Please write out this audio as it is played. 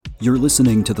You're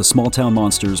listening to the Small Town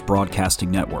Monsters Broadcasting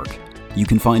Network. You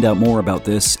can find out more about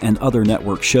this and other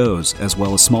network shows, as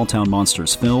well as Small Town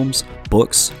Monsters films,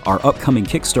 books, our upcoming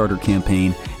Kickstarter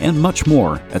campaign, and much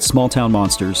more at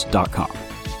smalltownmonsters.com.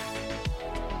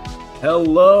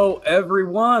 Hello,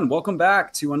 everyone. Welcome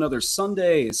back to another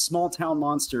Sunday Small Town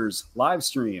Monsters live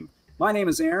stream. My name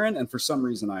is Aaron, and for some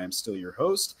reason I am still your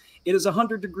host. It is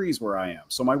 100 degrees where I am,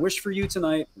 so my wish for you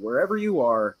tonight, wherever you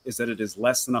are, is that it is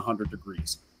less than 100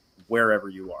 degrees, wherever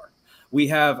you are. We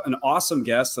have an awesome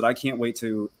guest that I can't wait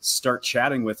to start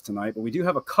chatting with tonight, but we do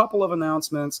have a couple of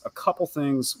announcements, a couple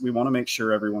things we want to make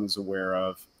sure everyone is aware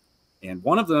of. And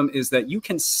one of them is that you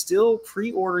can still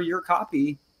pre-order your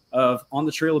copy of On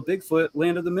the Trail of Bigfoot,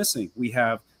 Land of the Missing. We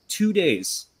have 2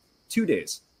 days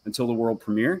until the world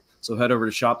premiere. So head over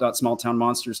to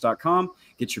shop.smalltownmonsters.com,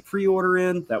 get your pre-order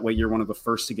in. That way you're one of the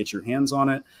first to get your hands on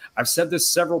it. I've said this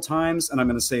several times, and I'm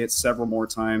going to say it several more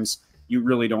times. You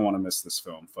really don't want to miss this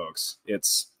film, folks.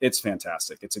 It's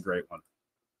fantastic. It's a great one.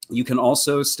 You can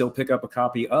also still pick up a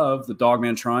copy of The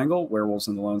Dogman Triangle, Werewolves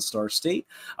in the Lone Star State,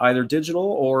 either digital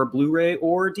or Blu-ray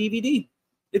or DVD.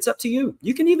 It's up to you.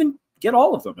 You can even get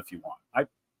all of them if you want.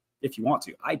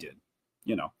 I did,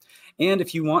 you know. And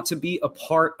if you want to be a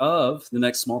part of the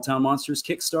next Small Town Monsters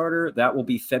Kickstarter, that will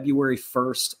be February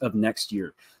 1st of next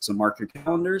year. So mark your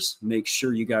calendars. Make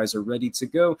sure you guys are ready to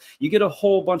go. You get a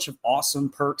whole bunch of awesome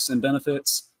perks and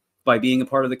benefits by being a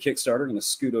part of the Kickstarter. I'm going to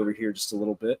scoot over here just a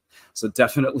little bit. So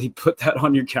definitely put that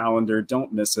on your calendar.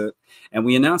 Don't miss it. And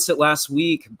we announced it last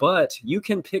week, but you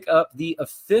can pick up the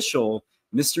official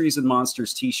Mysteries and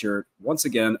Monsters t-shirt once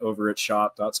again over at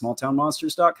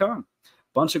shop.smalltownmonsters.com.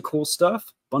 Bunch of cool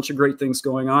stuff, bunch of great things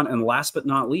going on. And last but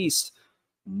not least,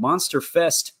 Monster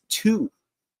Fest 2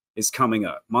 is coming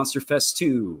up. Monster Fest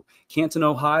 2, Canton,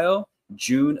 Ohio,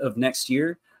 June of next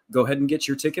year. Go ahead and get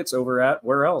your tickets over at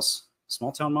where else?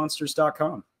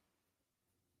 smalltownmonsters.com.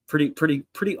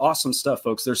 Pretty awesome stuff,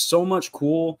 folks. There's so much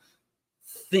cool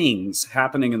things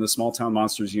happening in the Small Town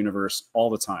Monsters universe all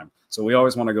the time. So we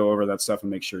always want to go over that stuff and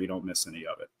make sure you don't miss any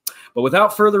of it. But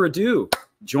without further ado,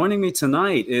 joining me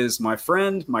tonight is my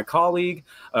friend, my colleague,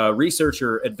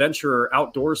 researcher, adventurer,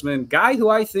 outdoorsman, guy who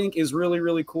I think is really,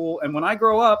 really cool. And when I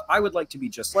grow up, I would like to be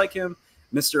just like him,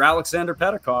 Mr. Alexander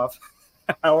Petikoff.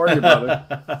 How are you,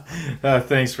 brother?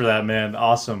 Thanks for that, man.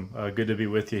 Awesome. Good to be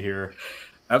with you here.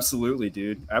 Absolutely,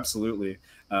 dude. Absolutely.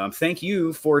 Thank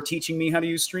you for teaching me how to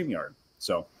use StreamYard.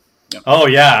 So. Yep. Oh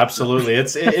yeah, absolutely.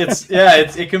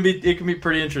 It can be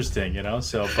pretty interesting, you know.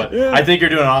 So, but yeah. I think you're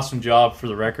doing an awesome job for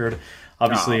the record.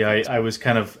 Obviously, I was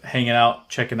kind of hanging out,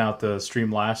 checking out the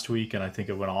stream last week, and I think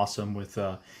it went awesome with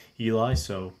Eli.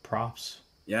 So, props.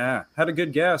 Yeah, had a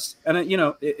good guest, and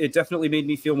it definitely made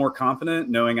me feel more confident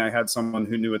knowing I had someone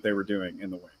who knew what they were doing in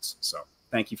the wings. So,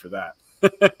 thank you for that.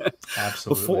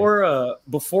 Absolutely.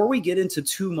 Before we get into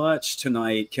too much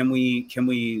tonight, can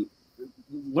we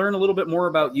learn a little bit more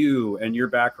about you and your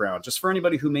background, just for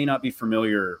anybody who may not be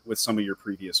familiar with some of your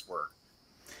previous work?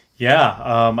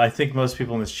 Yeah, I think most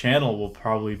people on this channel will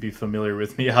probably be familiar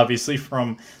with me, obviously,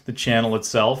 from the channel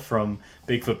itself, from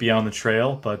Bigfoot Beyond the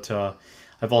Trail, but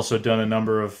I've also done a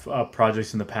number of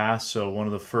projects in the past. So one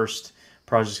of the first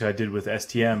projects I did with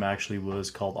STM actually was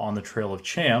called On the Trail of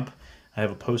Champ. I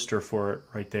have a poster for it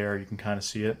right there. You can kind of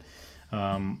see it.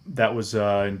 That was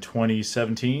in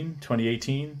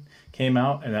 2018 came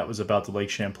out, and that was about the Lake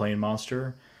Champlain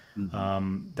monster.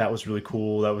 Mm-hmm. That was really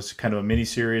cool. That was kind of a mini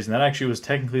series, and that actually was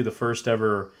technically the first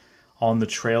ever On the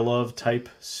Trail of type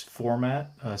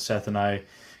format. Seth and I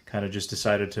kind of just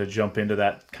decided to jump into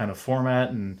that kind of format,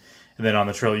 and then On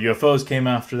the Trail of UFOs came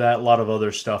after that. A lot of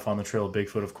other stuff On the Trail of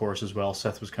Bigfoot, of course, as well.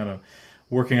 Seth was kind of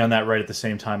working on that right at the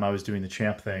same time I was doing the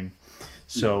Champ thing.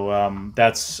 So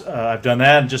I've done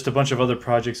that, and just a bunch of other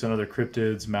projects on other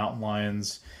cryptids, mountain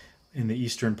lions in the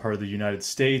eastern part of the United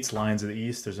States, Lions of the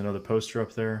East. There's another poster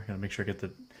up there. Gotta make sure I get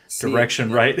the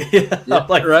direction right. Yeah,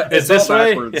 like, right. Is this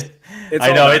way?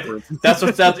 I know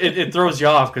it throws you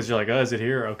off because you're like, oh, is it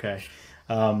here? Okay.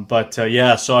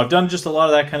 Yeah, so I've done just a lot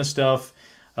of that kind of stuff.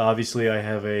 Obviously, I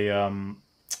have the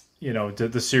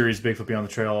series Bigfoot Beyond the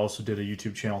Trail. I also did a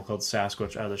YouTube channel called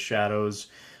Sasquatch Out of the Shadows.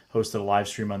 Hosted a live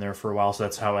stream on there for a while, so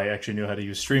that's how I actually knew how to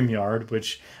use StreamYard,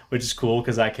 which is cool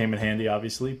because that came in handy,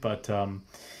 obviously. But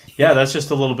yeah, that's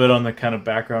just a little bit on the kind of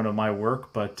background of my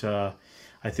work. But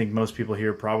I think most people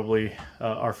here probably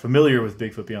are familiar with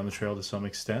Bigfoot Beyond the Trail to some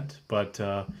extent. But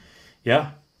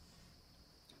yeah,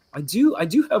 I do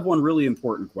have one really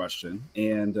important question,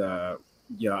 and I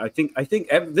think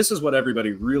this is what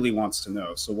everybody really wants to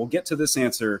know. So we'll get to this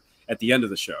answer at the end of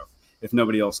the show if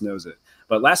nobody else knows it.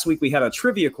 But last week we had a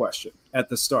trivia question at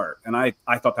the start, and I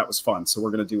thought that was fun, so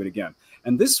we're going to do it again.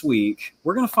 And this week,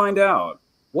 we're going to find out,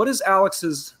 what is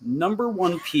Alex's number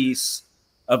one piece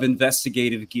of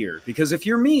investigative gear? Because if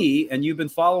you're me and you've been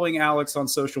following Alex on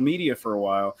social media for a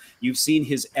while, you've seen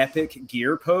his epic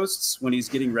gear posts when he's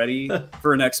getting ready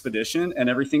for an expedition, and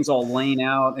everything's all laying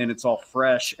out and it's all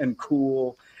fresh and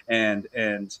cool. And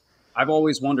I've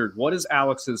always wondered, what is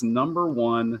Alex's number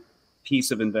one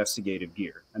piece of investigative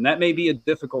gear? And that may be a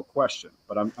difficult question,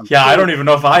 but I'm yeah, I don't even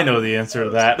know if I know the answer to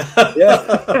that.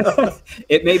 Yeah.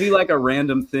 It may be like a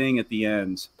random thing at the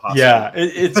end, possibly.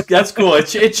 Yeah, that's cool.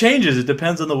 It changes. It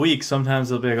depends on the week. Sometimes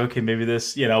they'll be like, okay, maybe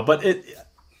this, but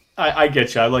I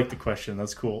get you. I like the question.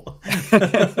 That's cool.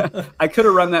 I could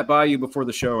have run that by you before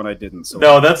the show and I didn't. So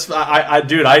no, that's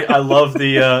dude, I love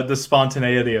the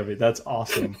spontaneity of it. That's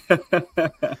awesome.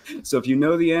 So if you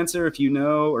know the answer, if you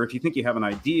know, or if you think you have an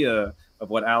idea of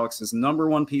what Alex's number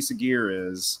one piece of gear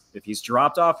is, if he's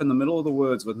dropped off in the middle of the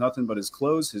woods with nothing but his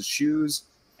clothes, his shoes,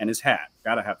 and his hat,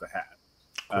 gotta have the hat.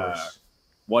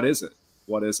 What is it?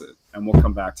 What is it? And we'll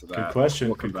come back to that. Good question.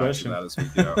 We'll come Good back question. to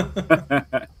that as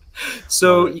we go.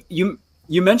 So you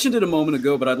mentioned it a moment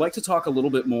ago, but I'd like to talk a little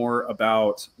bit more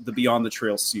about the Beyond the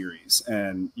Trail series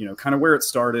and, kind of where it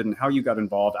started and how you got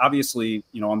involved. Obviously,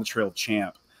 On the Trail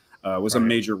Champ was a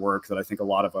major work that I think a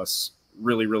lot of us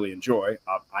really, really enjoy.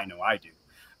 I know I do.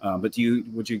 But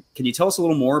can you tell us a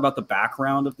little more about the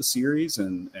background of the series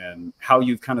and how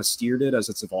you've kind of steered it as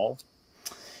it's evolved?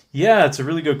 Yeah, it's a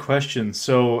really good question.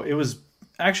 So it was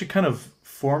actually kind of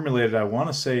formulated, I want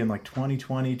to say, in like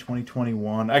 2020,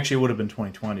 2021. Actually, it would have been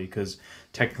 2020 because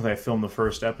technically I filmed the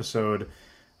first episode,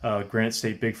 Granite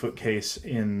State Bigfoot case,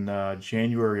 in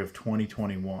January of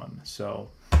 2021. So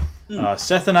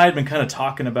Seth and I had been kind of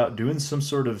talking about doing some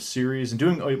sort of series and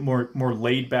doing a more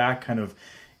laid back kind of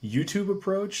YouTube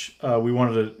approach. We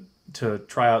wanted to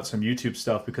try out some YouTube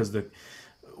stuff because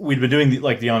we'd been doing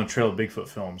the On the Trail of Bigfoot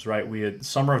films, right? We had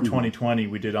summer of 2020,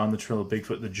 we did On the Trail of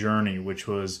Bigfoot: The Journey, which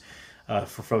was,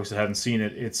 for folks that haven't seen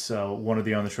it, it's one of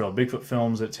the On the Trail of Bigfoot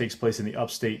films that takes place in the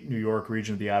upstate New York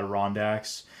region of the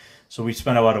Adirondacks. So we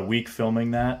spent about a week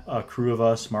filming that. A crew of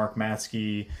us: Mark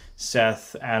Matsky,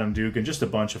 Seth, Adam Duke, and just a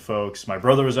bunch of folks. My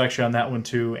brother was actually on that one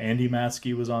too. Andy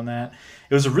Matsky was on that.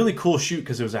 It was a really cool shoot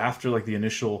because it was after like the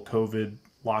initial COVID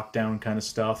lockdown kind of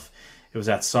stuff. It was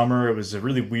that summer. It was a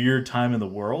really weird time in the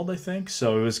world, I think.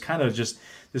 So it was kind of just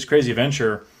this crazy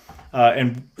adventure.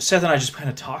 And Seth and I just kind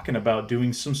of talking about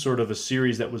doing some sort of a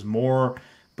series that was more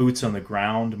boots on the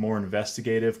ground, more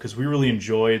investigative, because we really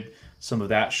enjoyed some of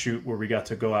that shoot where we got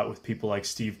to go out with people like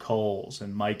Steve Coles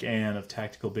and Mike Ann of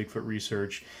Tactical Bigfoot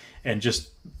Research and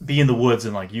just be in the woods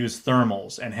and like use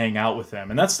thermals and hang out with them.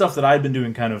 And that's stuff that I'd been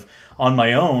doing kind of on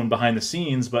my own behind the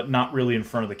scenes, but not really in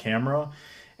front of the camera.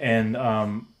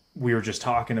 And we were just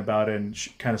talking about it and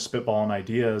kind of spitballing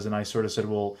ideas. And I sort of said,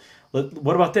 well,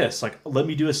 what about this? Like, let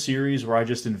me do a series where I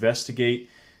just investigate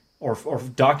or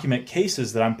document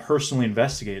cases that I'm personally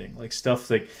investigating, like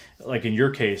stuff like in your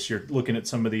case, you're looking at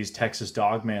some of these Texas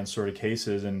Dogman sort of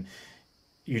cases and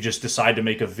you just decide to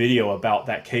make a video about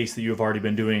that case that you've already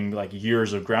been doing like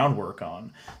years of groundwork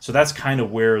on. So that's kind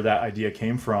of where that idea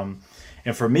came from.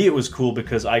 And for me, it was cool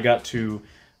because I got to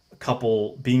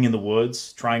couple being in the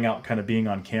woods, trying out kind of being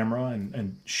on camera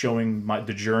and showing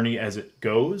the journey as it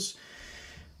goes,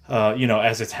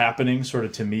 as it's happening sort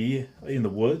of to me in the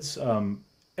woods.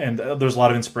 And there's a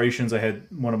lot of inspirations. I had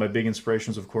one of my big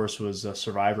inspirations, of course, was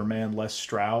Survivor Man, Les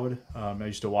Stroud. I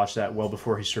used to watch that well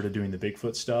before he started doing the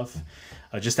Bigfoot stuff.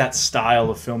 Just that style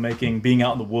of filmmaking, being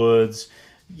out in the woods,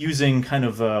 using kind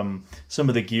of some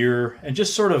of the gear and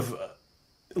just sort of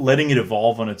letting it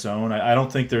evolve on its own. I don't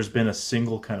think there's been a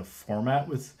single kind of format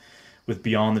with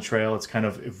Beyond the Trail. It's kind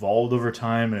of evolved over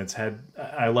time, and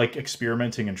I like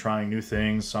experimenting and trying new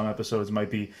things. Some episodes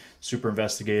might be super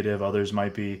investigative, others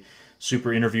might be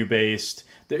super interview based.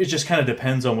 It just kind of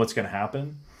depends on what's going to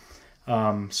happen.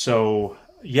 So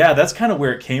yeah, that's kind of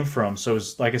where it came from. So it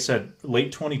was, like I said,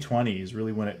 late 2020 is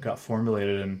really when it got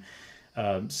formulated, and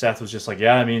Seth was just like,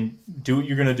 yeah, I mean, do what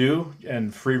you're going to do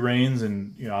and free reins.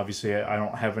 And, obviously I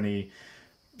don't have any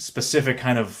specific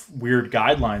kind of weird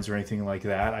guidelines or anything like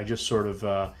that. I just sort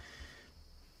of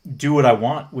do what I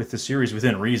want with the series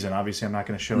within reason. Obviously I'm not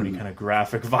going to show any kind of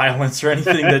graphic violence or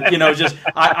anything that, just,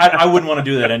 I wouldn't want to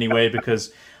do that anyway,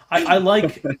 because I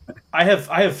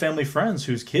have family friends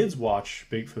whose kids watch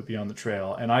Bigfoot Beyond the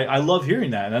Trail, and I love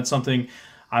hearing that. And that's something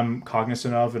I'm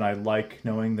cognizant of, and I like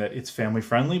knowing that it's family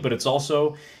friendly, but it's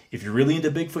also, if you're really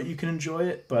into Bigfoot, you can enjoy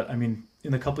it. But I mean,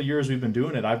 in the couple of years we've been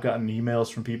doing it, I've gotten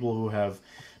emails from people who have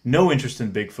no interest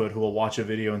in Bigfoot who will watch a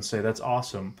video and say, that's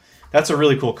awesome. That's a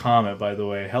really cool comment, by the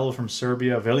way. Hello from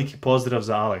Serbia. Veliki pozdrav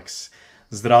za Alex.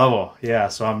 Zdravo. Yeah,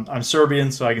 so I'm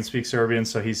Serbian, so I can speak Serbian.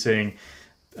 So he's saying,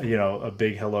 a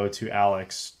big hello to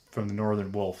Alex from the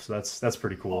Northern Wolf. So that's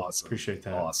pretty cool. Awesome. Appreciate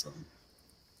that. Awesome.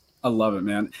 I love it,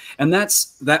 man. And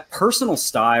that's that personal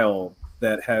style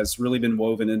that has really been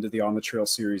woven into the On the Trail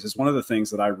series is one of the things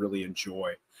that I really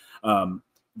enjoy.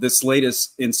 This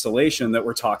latest installation that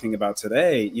we're talking about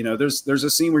today, there's a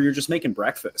scene where you're just making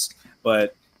breakfast,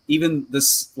 but even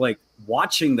this, like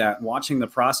watching the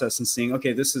process and seeing,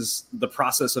 okay, this is the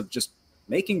process of just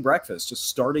making breakfast, just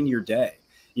starting your day,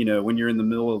 when you're in the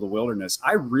middle of the wilderness.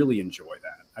 I really enjoy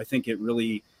that. I think it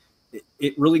really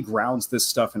grounds this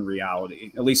stuff in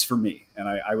reality, at least for me. And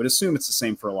I would assume it's the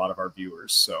same for a lot of our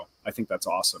viewers. So I think that's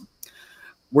awesome.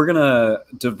 We're going to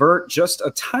divert just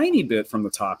a tiny bit from the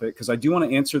topic because I do want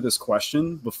to answer this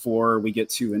question before we get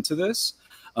too into this.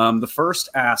 The first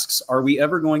asks, are we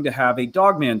ever going to have a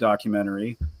Dogman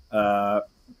documentary? All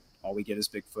we get is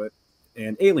Bigfoot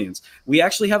and aliens. We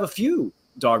actually have a few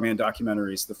Dogman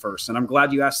documentaries, the first, and I'm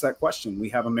glad you asked that question. We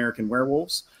have American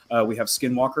Werewolves. We have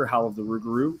Skinwalker, Howl of the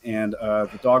Rougarou, and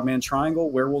the Dogman Triangle,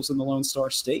 Werewolves in the Lone Star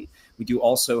State. We do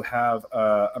also have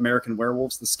American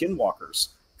Werewolves, the Skinwalkers,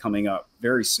 coming up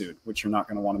very soon, which you're not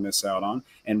going to want to miss out on.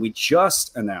 And we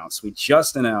just announced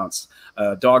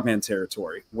Dogman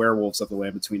Territory, Werewolves of the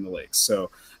Land Between the Lakes.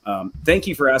 So thank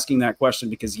you for asking that question,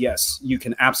 because yes, you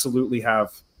can absolutely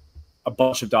have a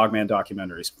bunch of Dogman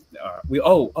documentaries.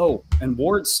 And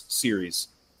Ward's series,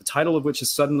 the title of which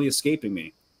is suddenly escaping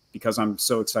me because I'm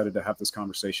so excited to have this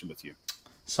conversation with you.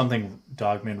 Something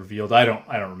Dogman revealed. I don't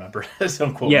remember.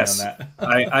 Don't quote me on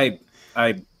that.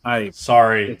 I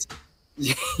sorry.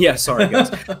 Yeah, sorry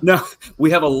guys. No,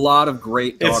 we have a lot of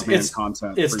great Dogman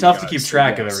content. It's tough to keep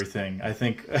track of everything. I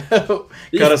think cut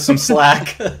us some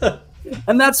slack.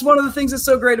 And that's one of the things that's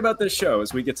so great about this show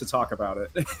is we get to talk about it.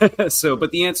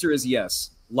 But the answer is yes.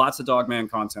 Lots of Dogman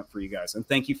content for you guys. And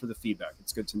thank you for the feedback.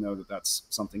 It's good to know that that's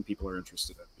something people are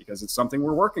interested in because it's something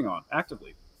we're working on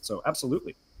actively. So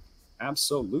absolutely.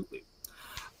 Absolutely.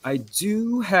 I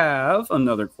do have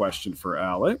another question for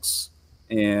Alex.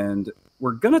 And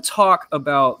we're going to talk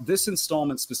about this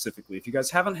installment specifically. If you guys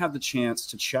haven't had the chance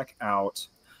to check out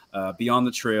Beyond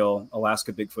the Trail,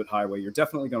 Alaska Bigfoot Highway, you're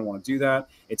definitely going to want to do that.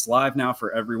 It's live now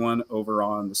for everyone over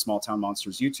on the Small Town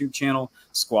Monsters YouTube channel.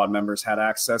 Squad members had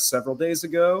access several days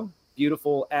ago.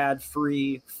 Beautiful,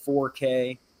 ad-free,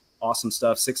 4K, awesome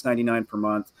stuff, $6.99 per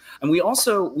month. And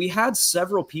we had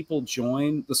several people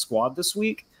join the squad this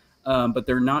week, but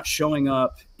they're not showing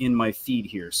up in my feed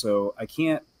here. So I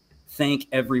can't thank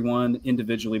everyone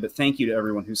individually, but thank you to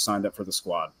everyone who signed up for the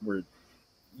squad.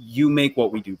 You make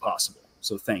what we do possible.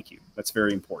 So thank you. That's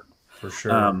very important. For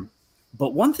sure.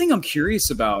 But one thing I'm curious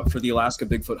about for the Alaska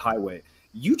Bigfoot Highway,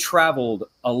 you traveled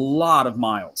a lot of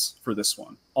miles for this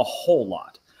one, a whole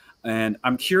lot. And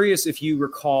I'm curious if you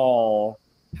recall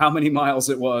how many miles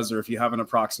it was or if you have an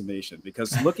approximation,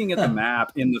 because looking at the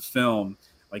map in the film,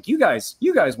 like you guys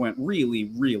went really,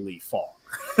 really far.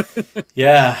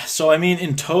 Yeah. So, I mean,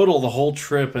 in total, the whole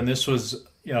trip, and this was,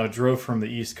 drove from the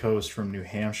East Coast from New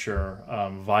Hampshire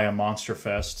via Monster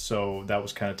Fest. So that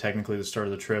was kind of technically the start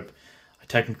of the trip. I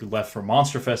technically left for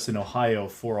Monster Fest in Ohio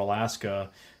for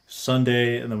Alaska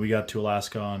Sunday, and then we got to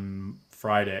Alaska on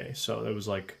Friday. So it was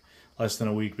like less than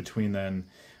a week between then.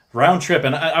 Round trip.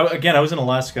 And I was in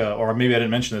Alaska, or maybe I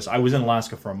didn't mention this, I was in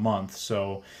Alaska for a month.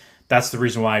 So that's the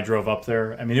reason why I drove up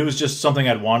there. I mean, it was just something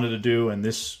I'd wanted to do, and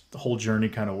the whole journey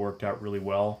kind of worked out really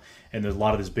well. And there's a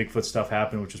lot of this Bigfoot stuff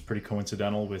happened, which was pretty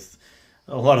coincidental with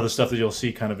a lot of the stuff that you'll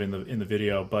see kind of in the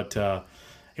video. But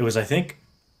it was, I think,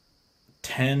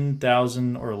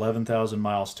 10,000 or 11,000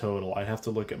 miles total. I'd have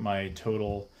to look at my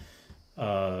total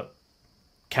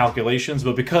calculations.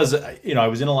 But because I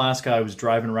was in Alaska, I was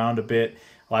driving around a bit.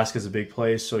 Alaska's a big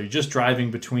place, so you're just driving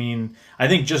between. I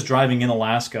think just driving in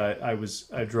Alaska,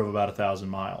 I drove about 1,000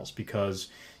 miles because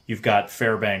you've got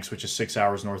Fairbanks, which is 6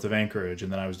 hours north of Anchorage,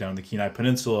 and then I was down the Kenai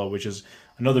Peninsula, which is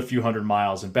another few hundred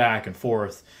miles, and back and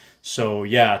forth. So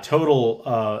yeah,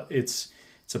 total it's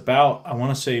about, I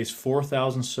want to say, it's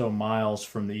 4,000 so miles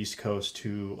from the East Coast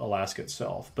to Alaska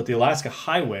itself. But the Alaska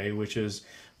Highway, which is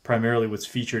primarily what's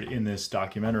featured in this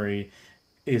documentary,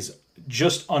 is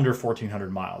just under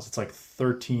 1,400 miles. It's like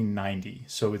 1,390.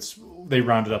 So they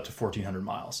rounded up to 1,400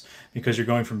 miles because you're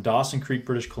going from Dawson Creek,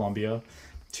 British Columbia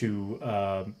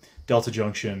to Delta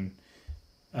Junction,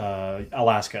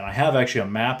 Alaska. And I have actually a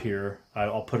map here.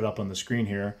 I'll put it up on the screen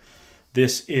here.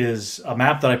 This is a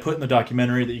map that I put in the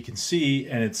documentary that you can see,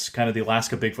 and it's kind of the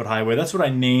Alaska Bigfoot Highway. That's what I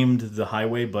named the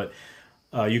highway, but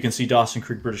you can see Dawson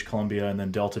Creek, British Columbia, and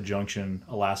then Delta Junction,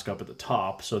 Alaska up at the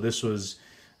top. So this was...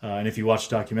 and if you watch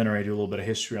the documentary, I do a little bit of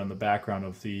history on the background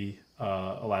of the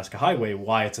Alaska Highway,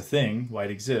 why it's a thing, why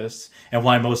it exists, and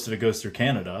why most of it goes through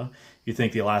Canada. You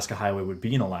think the Alaska Highway would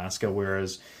be in Alaska,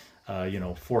 whereas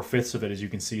 4/5 of it, as you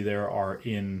can see there, are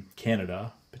in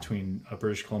Canada between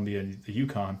British Columbia and the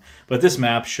Yukon. But this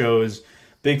map shows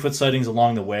Bigfoot sightings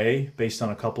along the way based on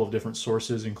a couple of different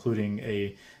sources, including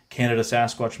a Canada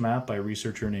Sasquatch map by a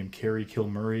researcher named Carrie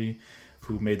Kilmurray,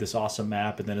 who made this awesome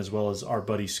map, and then as well as our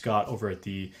buddy Scott over at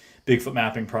the Bigfoot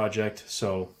Mapping Project.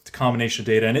 So it's a combination of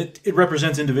data, and it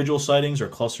represents individual sightings or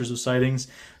clusters of sightings.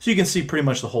 So you can see pretty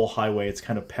much the whole highway. It's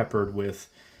kind of peppered with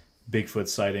Bigfoot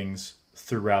sightings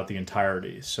throughout the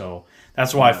entirety. So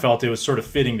that's why I felt it was sort of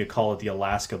fitting to call it the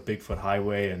Alaska Bigfoot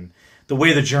Highway. And the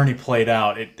way the journey played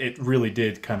out, it really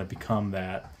did kind of become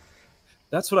that.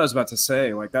 That's what I was about to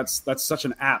say. Like that's such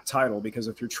an apt title, because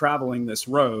if you're traveling this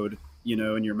road,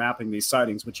 and you're mapping these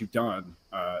sightings, which you've done,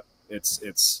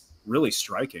 it's really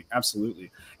striking.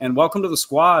 Absolutely. And welcome to the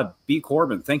squad, B.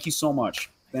 Corbin. Thank you so much.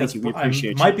 Thank you. We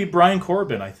appreciate you. Might be Brian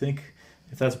Corbin, I think.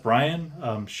 If that's Brian,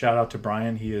 shout out to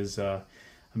Brian. He is, I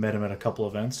met him at a couple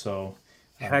events, so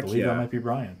I believe that might be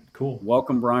Brian. Cool.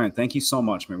 Welcome, Brian. Thank you so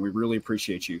much, man. We really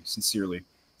appreciate you. Sincerely.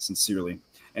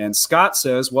 And Scott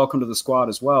says, welcome to the squad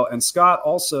as well. And Scott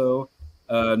also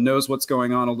knows what's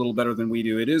going on a little better than we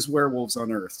do. It is Werewolves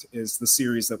Unearthed, is the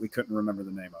series that we couldn't remember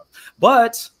the name of.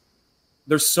 But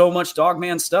there's so much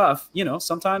Dogman stuff,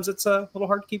 sometimes it's a little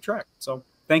hard to keep track. So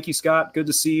thank you, Scott. Good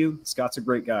to see you. Scott's a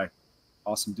great guy.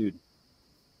 Awesome dude.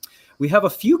 We have a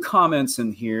few comments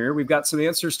in here. We've got some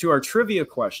answers to our trivia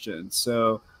questions.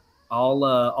 So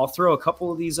I'll throw a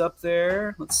couple of these up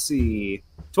there. Let's see.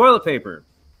 Toilet paper.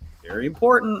 Very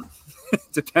important.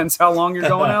 Depends how long you're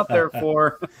going out there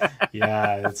for.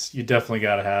 Yeah, you definitely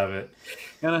got to have it.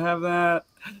 Gotta have that.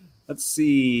 Let's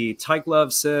see. Tyke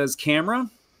Love says camera.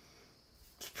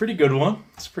 It's a pretty good one.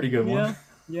 One.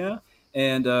 Yeah.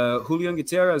 And Julian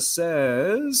Gutierrez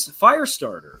says fire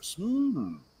starters.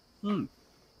 Another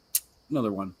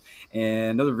one.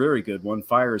 And another very good one.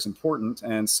 Fire is important.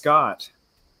 And Scott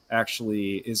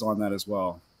actually is on that as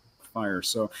well. Fire.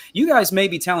 So you guys may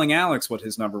be telling Alex what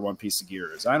his number one piece of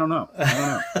gear is. I don't know.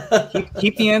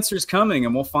 keep the answers coming,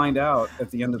 and we'll find out at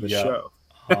the end of the show.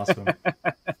 Awesome.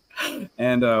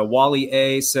 And Wally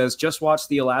A says, just watch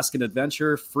the Alaskan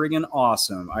Adventure. Friggin'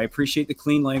 awesome. I appreciate the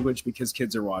clean language because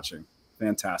kids are watching.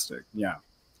 Fantastic. Yeah,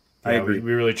 I agree.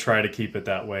 We really try to keep it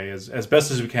that way as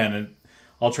best as we can. And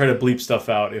I'll try to bleep stuff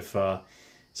out if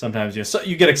sometimes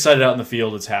you get excited out in the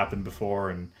field. It's happened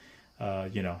before, and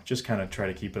just kind of try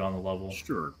to keep it on the level.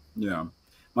 Sure. Yeah.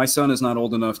 My son is not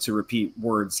old enough to repeat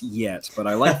words yet, but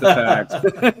I like the fact.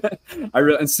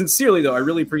 And sincerely, though, I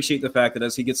really appreciate the fact that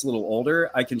as he gets a little older,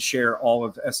 I can share all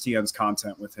of STN's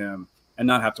content with him and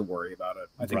not have to worry about it.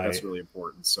 I think that's really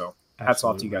important. So hats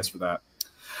off to you guys for that.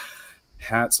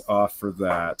 Hats off for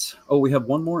that. Oh, we have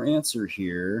one more answer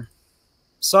here.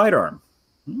 Sidearm.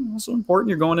 Also important.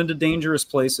 You're going into dangerous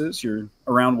places. You're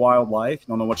around wildlife. You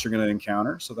don't know what you're going to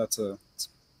encounter. So that's a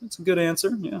good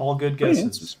answer. Yeah. All good guesses,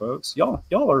 answers, folks. Y'all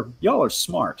are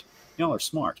smart. Y'all are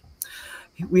smart.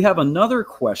 We have another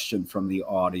question from the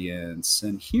audience,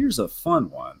 and here's a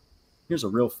fun one. Here's a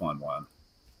real fun one.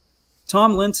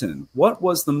 Tom Linton, what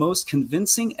was the most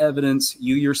convincing evidence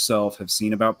you yourself have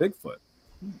seen about Bigfoot?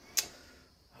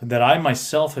 That I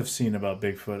myself have seen about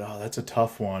Bigfoot. Oh, that's a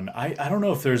tough one. I don't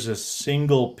know if there's a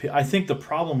single... I think the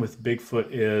problem with Bigfoot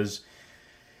is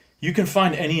you can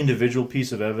find any individual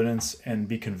piece of evidence and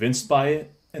be convinced by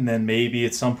it, and then maybe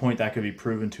at some point that could be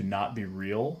proven to not be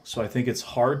real. So I think it's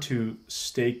hard to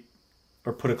stake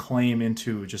or put a claim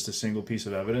into just a single piece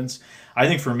of evidence. I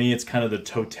think for me, it's kind of the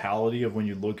totality of when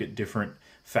you look at different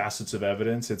facets of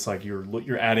evidence. It's like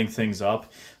you're adding things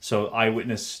up. So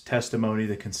eyewitness testimony,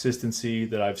 the consistency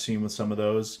that I've seen with some of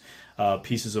those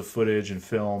pieces of footage and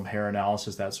film, hair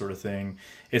analysis, that sort of thing.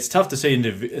 It's tough to say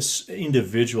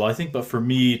individual, I think, but for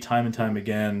me, time and time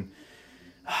again,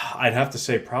 I'd have to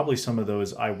say probably some of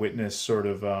those eyewitness sort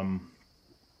of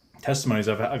testimonies.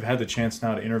 I've had the chance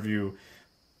now to interview,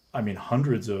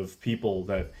 hundreds of people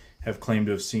that have claimed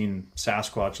to have seen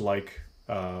Sasquatch-like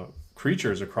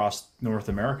creatures across North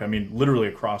America. Literally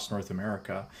across North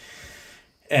America.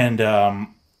 And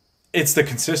it's the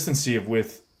consistency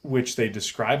with which they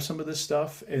describe some of this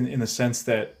stuff in the sense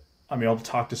that, I'll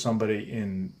talk to somebody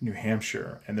in New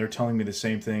Hampshire and they're telling me the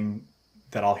same thing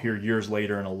that I'll hear years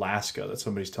later in Alaska, that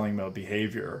somebody's telling me about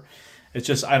behavior. It's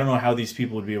just, I don't know how these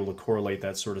people would be able to correlate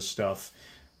that sort of stuff.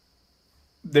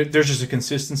 There's just a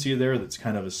consistency there that's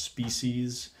kind of a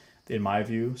species in my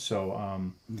view. So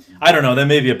I don't know, that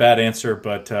may be a bad answer,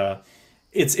 but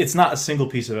it's not a single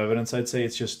piece of evidence, I'd say.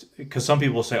 It's just because some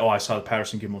people say, oh, I saw the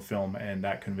Patterson Gimlin film and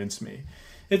that convinced me.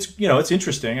 it's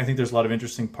interesting. I think there's a lot of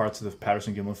interesting parts of the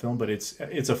Patterson-Gimlin film, but it's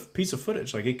a piece of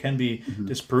footage. Like, it can be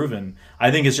disproven.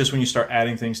 I think it's just when you start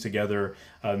adding things together,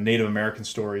 Native American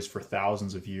stories for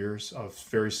thousands of years of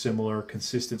very similar,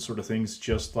 consistent sort of things,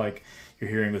 just like you're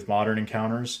hearing with modern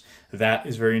encounters. That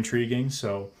is very intriguing.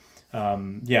 So,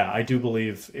 I do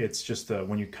believe it's just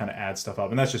when you kind of add stuff up,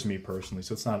 and that's just me personally.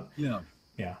 So it's not.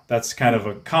 Yeah, that's kind of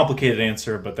a complicated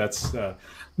answer, but that's the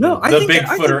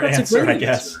Bigfooter answer, I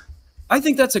guess. I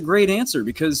think that's a great answer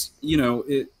because,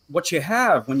 what you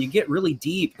have when you get really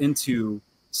deep into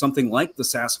something like the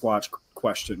Sasquatch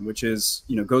question, which is,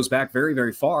 goes back very,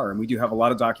 very far. And we do have a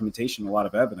lot of documentation, a lot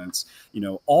of evidence,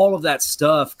 all of that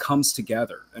stuff comes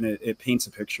together and it paints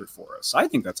a picture for us. I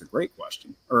think that's a great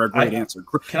question or a great answer.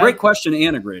 Great question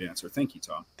and a great answer. Thank you,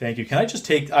 Tom. Thank you. I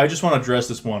just want to address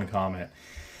this one comment.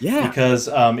 Yeah, because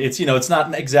it's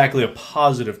not exactly a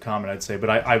positive comment, I'd say, but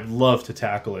I'd love to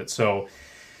tackle it. So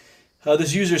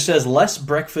this user says, less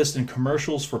breakfast and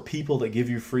commercials for people that give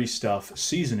you free stuff,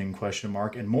 seasoning ?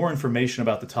 And more information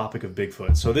about the topic of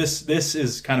Bigfoot. So this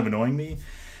is kind of annoying me.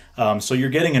 So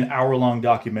you're getting an hour-long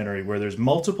documentary where there's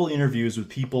multiple interviews with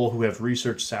people who have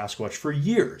researched Sasquatch for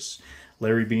years.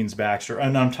 Larry Beans Baxter,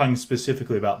 and I'm talking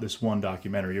specifically about this one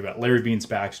documentary. You've got Larry Beans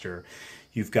Baxter.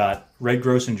 You've got Red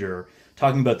Grossinger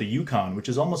talking about the Yukon, which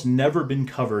has almost never been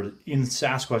covered in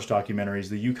Sasquatch documentaries.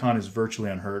 The Yukon is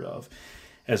virtually unheard of,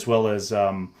 as well as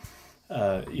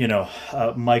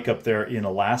Mike up there in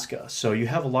Alaska. So you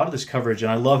have a lot of this coverage,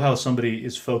 and I love how somebody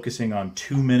is focusing on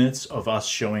 2 minutes of us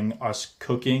showing us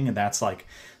cooking, and that's like,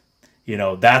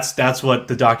 that's what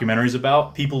the documentary is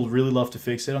about. People really love to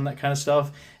fixate on that kind of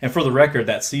stuff. And for the record,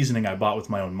 that seasoning I bought with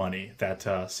my own money.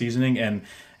 That seasoning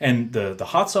and the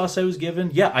hot sauce I was given,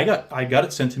 I got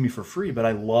it sent to me for free. But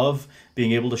I love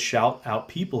being able to shout out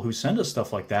people who send us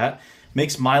stuff like that.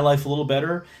 Makes my life a little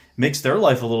better. Makes their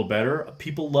life a little better.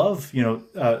 People love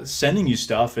sending you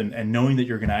stuff and knowing that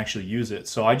you're going to actually use it.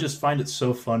 So I just find it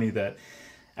so funny that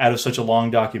out of such a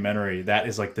long documentary, that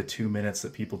is like the 2 minutes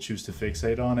that people choose to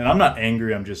fixate on. And I'm not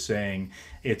angry, I'm just saying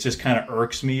it just kind of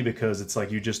irks me because it's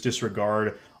like you just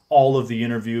disregard all of the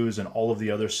interviews and all of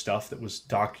the other stuff that was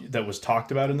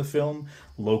talked about in the film.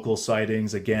 Local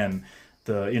sightings, again,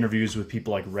 the interviews with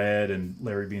people like Red and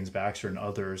Larry Beans Baxter and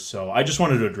others. So I just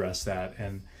wanted to address that.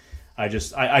 And I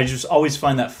just always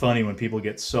find that funny when people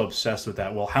get so obsessed with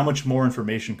that. Well, how much more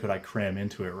information could I cram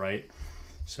into it, right?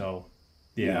 So...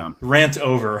 Yeah. Rant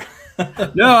over.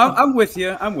 No, I'm with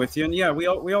you. And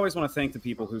we always want to thank the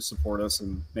people who support us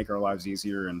and make our lives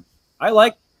easier. And I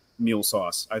like mule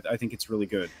sauce. I think it's really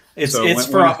good. It's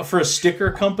for a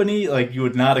sticker company, like you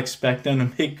would not expect them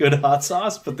to make good hot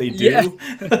sauce, but they do. Yeah.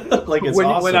 Like it's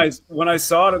awesome. When I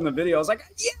saw it in the video, I was like,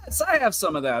 yes, I have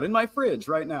some of that in my fridge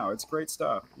right now. It's great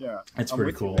stuff. Yeah. It's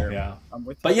pretty cool. Yeah. I'm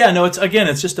with you. But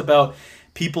it's just about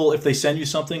people, if they send you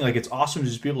something, like it's awesome to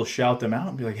just be able to shout them out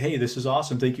and be like, hey, this is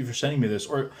awesome. Thank you for sending me this.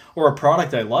 Or a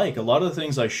product I like. A lot of the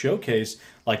things I showcase,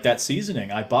 like that seasoning,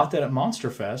 I bought that at Monster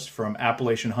Fest from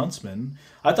Appalachian Huntsman.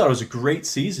 I thought it was a great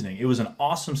seasoning. It was an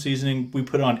awesome seasoning. We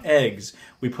put on eggs.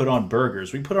 We put on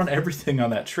burgers. We put on everything on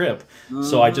that trip. Mm-hmm.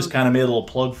 So I just kind of made a little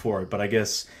plug for it. But I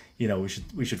guess,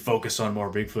 we should focus on more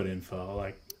Bigfoot info.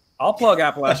 Like, I'll plug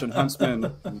Appalachian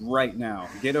Huntsman right now.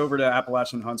 Get over to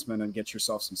Appalachian Huntsman and get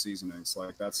yourself some seasonings.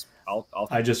 Like that's,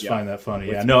 I just find that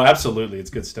funny. Yeah, no, absolutely. It's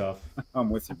good stuff.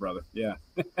 I'm with you, brother. Yeah.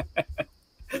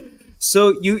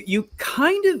 So you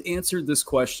kind of answered this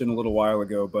question a little while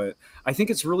ago, but I think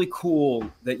it's really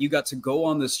cool that you got to go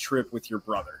on this trip with your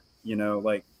brother.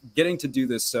 Like getting to do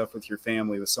this stuff with your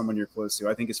family, with someone you're close to,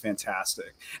 I think is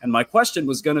fantastic. And my question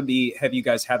was going to be, have you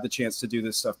guys had the chance to do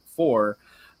this stuff before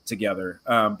together?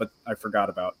 But I forgot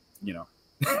about,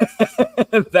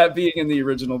 that being in the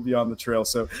original Beyond the Trail.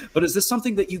 So, but is this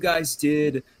something that you guys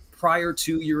did prior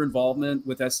to your involvement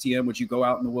with STM? Would you go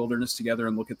out in the wilderness together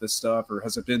and look at this stuff, or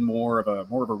has it been more of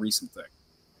a recent thing?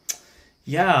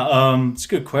 Yeah, it's a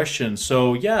good question.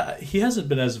 So yeah, he hasn't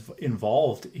been as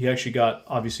involved. He actually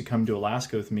obviously come to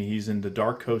Alaska with me. He's in the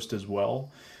Dark Coast as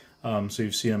well. So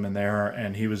you've seen him in there,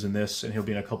 and he was in this, and he'll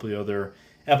be in a couple of the other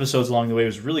episodes along the way. It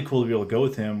was really cool to be able to go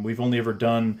with him. We've only ever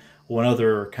done one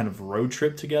other kind of road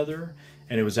trip together,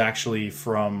 and it was actually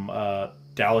from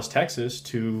Dallas, Texas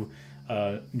to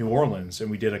New Orleans,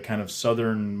 and we did a kind of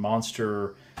southern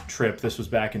monster trip. This was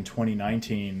back in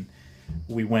 2019.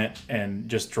 We went and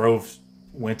just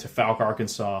went to Fouke,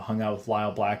 Arkansas, hung out with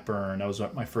Lyle Blackburn. That was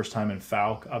my first time in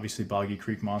Fouke, obviously Boggy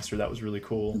Creek Monster. That was really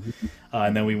cool.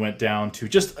 And then we went down to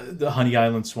just the Honey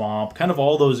Island Swamp, kind of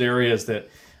all those areas that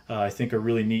I think are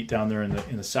really neat down there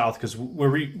in the South, because where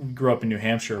we grew up in New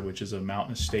Hampshire, which is a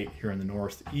mountainous state here in the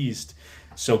Northeast,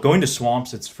 So going to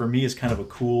swamps, it's for me is kind of a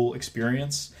cool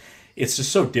experience. It's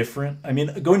just so different. I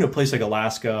mean, going to a place like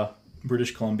Alaska,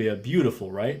 British Columbia,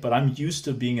 beautiful, right? But I'm used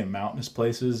to being in mountainous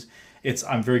places.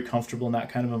 I'm very comfortable in that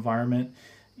kind of environment.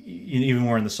 Even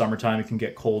where in the summertime it can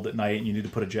get cold at night and you need to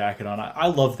put a jacket on. I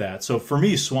love that. So for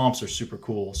me, swamps are super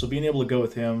cool. So being able to go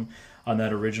with him on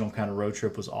that original kind of road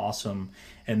trip was awesome.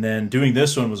 And then doing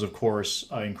this one was, of course,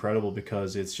 incredible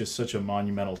because it's just such a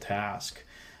monumental task.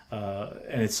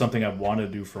 And it's something I've wanted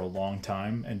to do for a long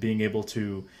time. And being able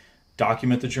to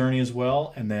document the journey as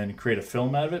well and then create a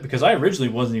film out of it, because I originally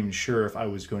wasn't even sure if I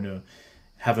was going to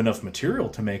have enough material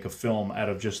to make a film out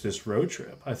of just this road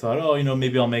trip. I thought,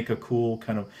 maybe I'll make a cool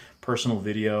kind of personal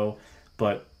video,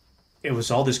 but it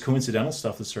was all this coincidental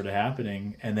stuff that started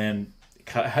happening, and then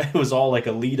it was all like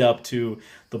a lead up to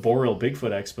the Boreal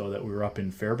Bigfoot Expo that we were up in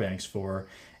Fairbanks for,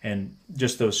 and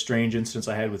just those strange incidents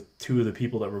I had with two of the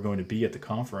people that were going to be at the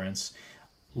conference,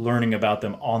 learning about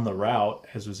them on the route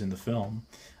as was in the film.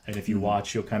 And if you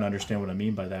watch, you'll kind of understand what I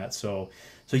mean by that. So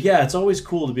yeah, it's always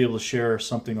cool to be able to share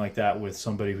something like that with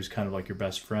somebody who's kind of like your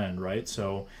best friend, right?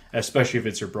 So especially if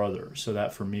it's your brother. So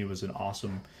that for me was an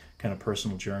awesome kind of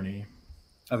personal journey.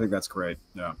 I think that's great.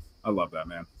 Yeah, I love that,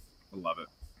 man. I love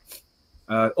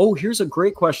it. Here's a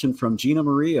great question from Gina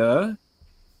Maria.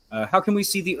 How can we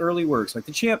see the early works, like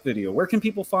the Champ video? Where can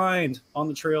people find On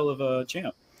the Trail of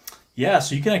Champ? Yeah,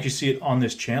 so you can actually see it on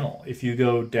this channel. If you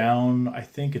go down, I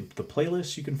think in the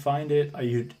playlist, you can find it.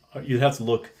 You'd have to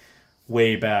look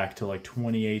way back to like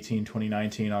 2018,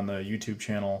 2019 on the YouTube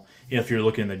channel if you're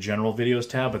looking in the general videos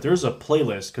tab. But there's a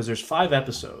playlist because there's 5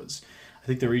 episodes. I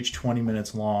think they're each 20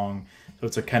 minutes long. So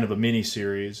it's a kind of a mini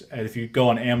series. And if you go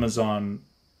on Amazon,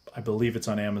 I believe it's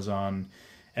on Amazon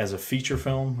as a feature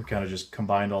film. We kind of just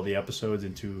combined all the episodes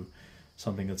into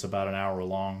something that's about an hour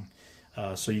long.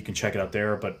 So you can check it out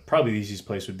there, but probably the easiest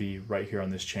place would be right here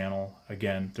on this channel.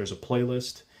 Again, there's a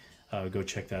playlist. Go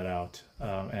check that out.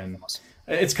 And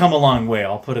it's come a long way.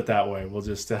 I'll put it that way. We'll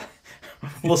just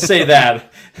we'll say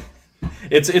that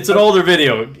it's an older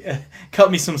video.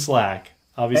 Cut me some slack.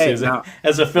 Obviously,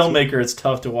 as a filmmaker, it's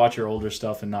tough to watch your older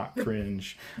stuff and not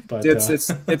cringe. But it's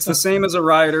the same as a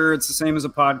writer. It's the same as a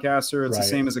podcaster. It's the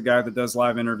same as a guy that does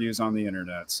live interviews on the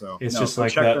internet. So it's just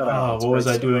like that. What was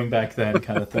I doing back then,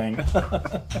 kind of thing.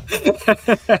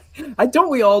 Don't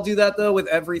we all do that though with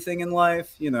everything in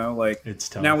life? Like it's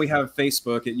tough. Now we have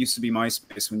Facebook. It used to be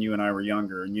MySpace when you and I were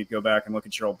younger, and you'd go back and look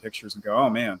at your old pictures and go, "Oh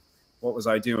man, what was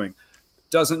I doing?"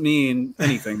 Doesn't mean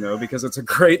anything though, because it's a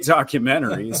great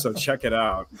documentary. So check it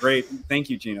out. Great. Thank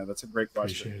you, Gina. That's a great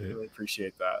question. Really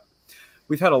appreciate that.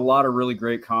 We've had a lot of really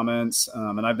great comments,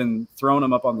 and I've been throwing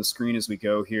them up on the screen as we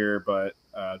go here, but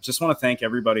just want to thank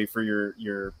everybody for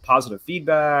your positive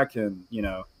feedback and,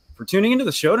 for tuning into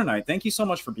the show tonight. Thank you so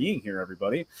much for being here,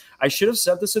 everybody. I should have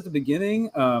said this at the beginning,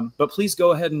 but please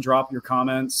go ahead and drop your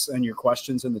comments and your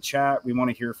questions in the chat. We want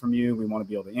to hear from you. We want to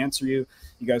be able to answer you.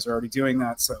 You guys are already doing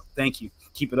that, so thank you.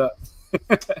 Keep it up.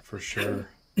 For sure.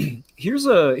 Here's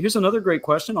another great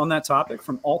question on that topic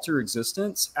from Alter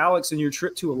Existence. Alex, in your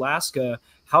trip to Alaska,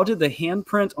 how did the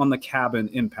handprint on the cabin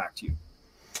impact you?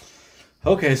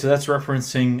 Okay, so that's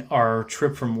referencing our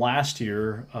trip from last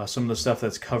year, some of the stuff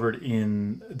that's covered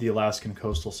in the Alaskan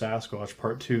Coastal Sasquatch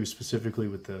Part 2, specifically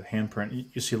with the handprint.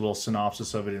 You see a little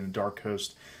synopsis of it in the Dark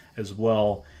Coast as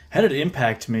well. How did it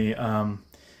impact me?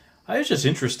 It's just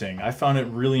interesting. I found it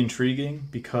really intriguing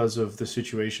because of the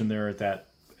situation there at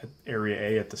Area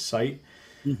A at the site.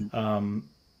 Mm-hmm.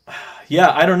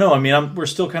 I don't know. I mean, we're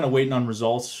still kind of waiting on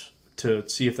results to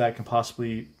see if that can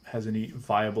possibly has any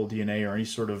viable DNA or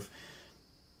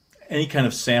any kind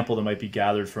of sample that might be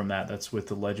gathered from that. That's with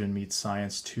the Legend Meets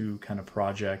Science 2 kind of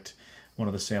project, one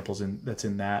of the samples that's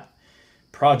in that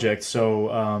project.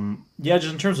 So, just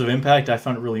in terms of impact, I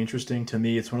found it really interesting. To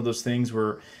me, it's one of those things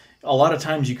where a lot of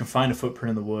times you can find a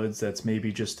footprint in the woods that's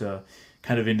maybe just a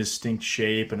kind of indistinct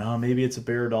shape, and maybe it's a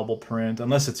bear double print,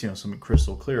 unless it's something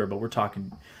crystal clear. But we're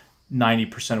talking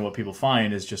 90% of what people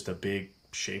find is just a big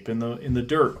shape in the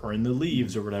dirt or in the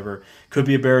leaves or whatever. Could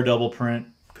be a bear double print.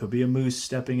 Could be a moose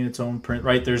stepping in its own print,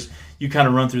 right? You kind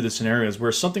of run through the scenarios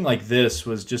where something like this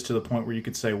was just to the point where you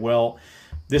could say, well,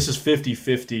 this is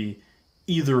 50-50,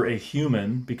 either a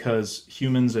human, because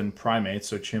humans and primates,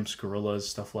 so chimps, gorillas,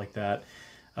 stuff like that,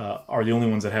 are the only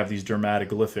ones that have these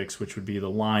dermatoglyphics, which would be the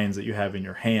lines that you have in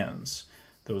your hands.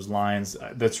 Those lines,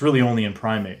 that's really only in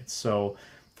primates. So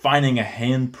finding a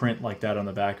handprint like that on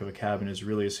the back of a cabin is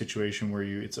really a situation where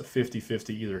it's a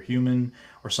 50-50, either human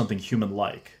or something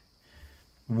human-like.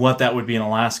 What that would be in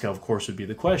Alaska, of course, would be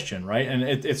the question, right? And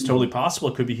it's totally possible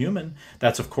it could be human.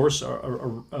 That's, of course,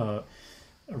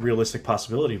 a realistic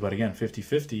possibility. But again,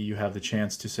 50-50, you have the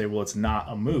chance to say, well, it's not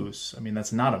a moose. I mean,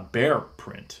 that's not a bear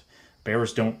print.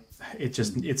 Bears don't,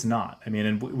 it's not. I mean,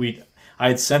 and I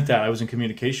had sent that. I was in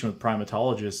communication with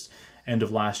primatologists end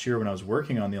of last year when I was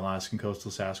working on the Alaskan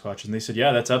coastal Sasquatch, and they said,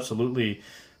 yeah, that's absolutely,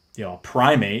 a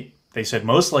primate. They said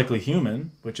most likely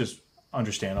human, which is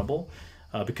understandable,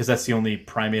 because that's the only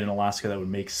primate in Alaska that would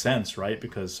make sense, right?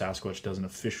 Because Sasquatch doesn't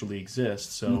officially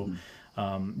exist. So,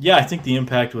 I think the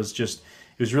impact was it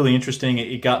was really interesting.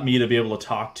 It got me to be able to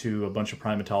talk to a bunch of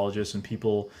primatologists and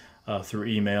people through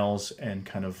emails and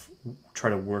kind of try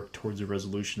to work towards a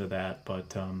resolution of that.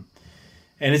 But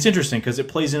and it's interesting because it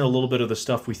plays in a little bit of the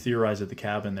stuff we theorize at the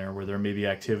cabin there, where there may be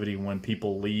activity when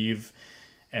people leave,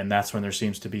 and that's when there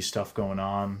seems to be stuff going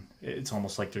on. It's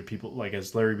almost like there are people, like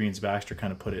as Larry Beans Baxter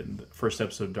kind of put it in the first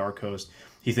episode of Dark Coast,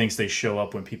 he thinks they show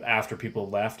up when after people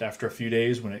left after a few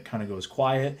days, when it kind of goes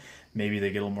quiet. Maybe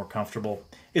they get a little more comfortable.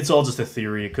 It's all just a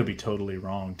theory. It could be totally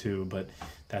wrong too, but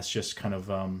that's just kind of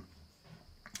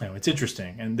it's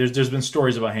interesting. And there's been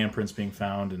stories about handprints being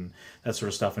found and that sort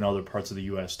of stuff in other parts of the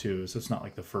U.S. too. So it's not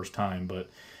like the first time,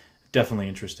 but definitely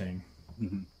interesting.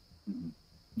 Mm-hmm. Mm-hmm.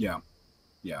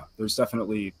 Yeah. There's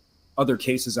definitely other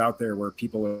cases out there where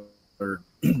people are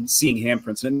seeing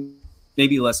handprints, and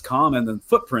maybe less common than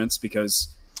footprints because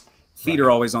feet are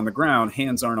always on the ground,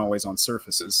 hands aren't always on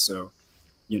surfaces. So,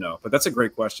 but that's a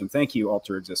great question. Thank you,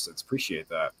 Alter Existence. Appreciate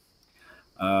that.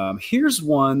 Here's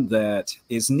one that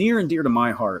is near and dear to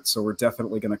my heart, so we're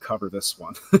definitely going to cover this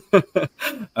one.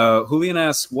 Julian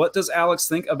asks, what does Alex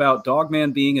think about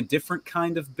Dogman being a different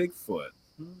kind of Bigfoot?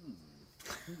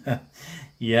 I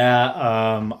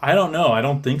don't know. I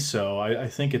don't think so. I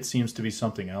think it seems to be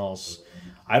something else.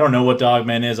 I don't know what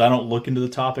Dogman is. I don't look into the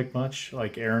topic much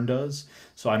like Aaron does,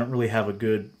 so I don't really have a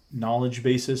good knowledge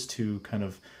basis to kind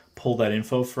of pull that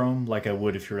info from like I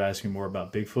would if you were asking more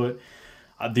about Bigfoot.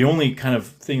 The only kind of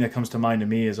thing that comes to mind to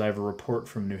me is I have a report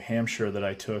from New Hampshire that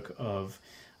I took of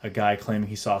a guy claiming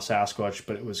he saw Sasquatch,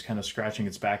 but it was kind of scratching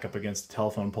its back up against the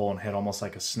telephone pole and had almost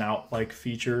like a snout-like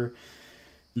feature.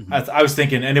 Mm-hmm. I was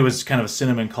thinking, and it was kind of a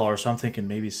cinnamon color, so I'm thinking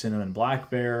maybe cinnamon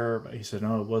black bear. But he said,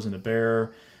 no, it wasn't a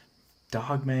bear.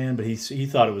 Dogman, but he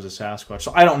thought it was a Sasquatch.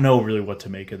 So I don't know really what to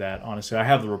make of that, honestly. I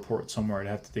have the report somewhere. I'd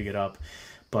have to dig it up.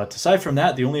 But aside from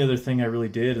that, the only other thing I really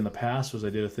did in the past was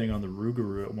I did a thing on the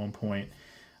Rougarou at one point.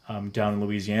 Down in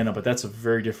Louisiana, but that's a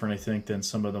very different, I think, than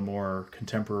some of the more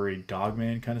contemporary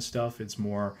Dogman kind of stuff. It's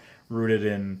more rooted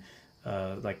in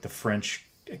like the French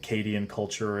Acadian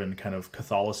culture and kind of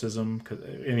Catholicism.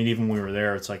 I mean, even when we were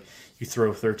there, it's like you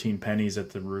throw 13 pennies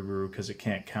at the Rougarou because it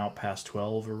can't count past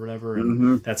 12 or whatever,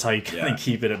 and that's how you kind of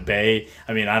keep it at bay.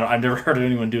 I mean, I've never heard of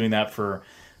anyone doing that for,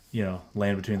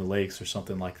 Land Between the Lakes or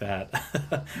something like that.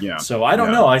 So I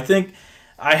don't know. I think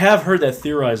I have heard that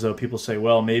theorized, though. People say,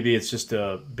 well, maybe it's just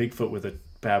a Bigfoot with a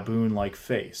baboon-like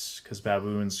face, because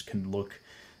baboons can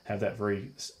have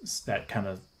that kind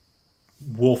of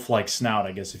wolf-like snout,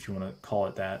 I guess, if you want to call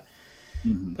it that.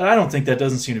 Mm-hmm. But I don't think that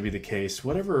doesn't seem to be the case.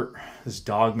 Whatever this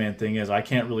Dogman thing is, I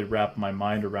can't really wrap my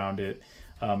mind around it.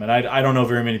 And I don't know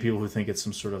very many people who think it's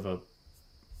some sort of a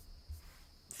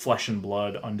flesh and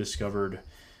blood, undiscovered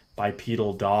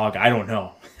bipedal dog. I don't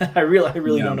know. I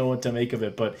really don't know what to make of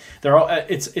it. But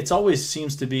it's always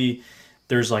seems to be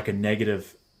there's like a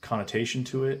negative connotation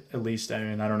to it. At least, I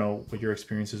mean, I don't know what your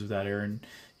experience is with that, Aaron.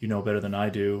 You know better than I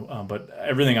do. But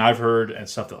everything I've heard and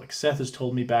stuff that like Seth has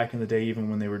told me back in the day, even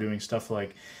when they were doing stuff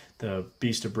like the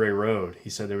Beast of Bray Road, he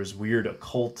said there was weird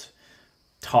occult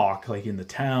talk like in the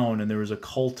town, and there was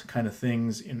occult kind of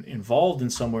things involved in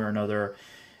some way or another.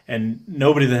 And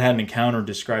nobody that had an encounter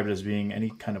described it as being any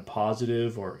kind of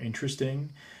positive or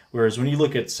interesting. Whereas when you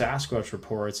look at Sasquatch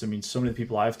reports, I mean, so many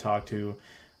people I've talked to,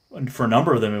 and for a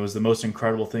number of them, it was the most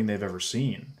incredible thing they've ever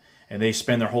seen. And they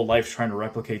spend their whole life trying to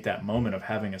replicate that moment of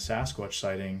having a Sasquatch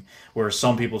sighting, whereas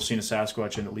some people have seen a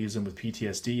Sasquatch and it leaves them with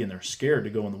PTSD and they're scared to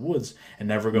go in the woods and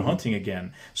never go hunting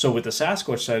again. So with the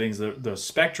Sasquatch sightings, the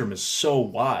spectrum is so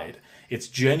wide. It's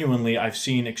genuinely, I've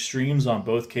seen extremes on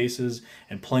both cases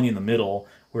and plenty in the middle,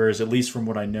 whereas at least from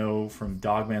what I know from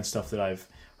Dogman stuff that I've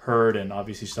heard, and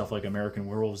obviously stuff like American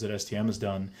Werewolves that STM has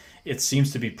done, it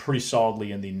seems to be pretty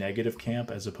solidly in the negative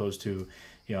camp, as opposed to,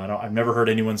 I've never heard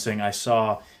anyone saying, I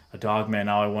saw a Dogman,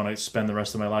 now I want to spend the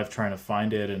rest of my life trying to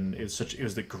find it, and it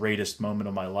was the greatest moment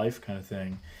of my life kind of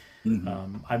thing.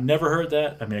 Mm-hmm. I've never heard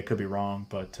that. I mean, I could be wrong,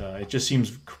 but it just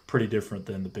seems pretty different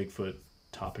than the Bigfoot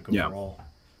topic overall.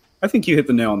 I think you hit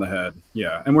the nail on the head.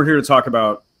 Yeah. And we're here to talk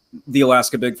about the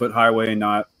Alaska Bigfoot Highway,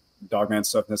 not Dogman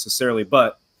stuff necessarily,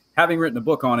 but having written a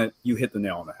book on it, you hit the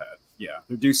nail on the head. Yeah.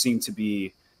 There do seem to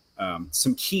be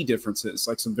some key differences,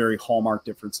 like some very hallmark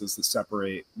differences that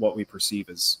separate what we perceive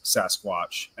as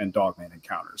Sasquatch and Dogman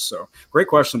encounters. So great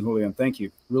question, Julian. Thank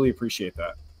you. Really appreciate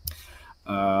that.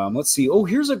 Let's see. Oh,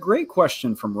 here's a great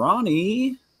question from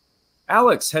Ronnie.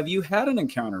 Alex, have you had an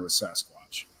encounter with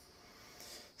Sasquatch?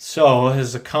 So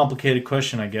it's a complicated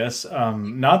question, I guess.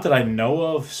 Not that I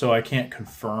know of, so I can't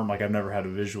confirm. Like, I've never had a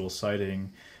visual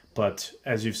sighting, but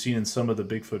as you've seen in some of the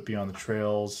Bigfoot Beyond the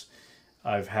Trails,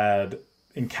 I've had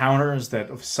encounters that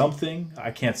of something.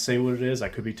 I can't say what it is. I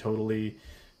could be totally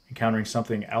encountering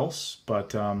something else,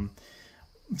 but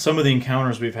some of the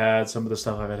encounters we've had, some of the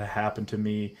stuff I've had happen to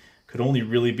me could only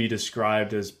really be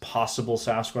described as possible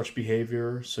Sasquatch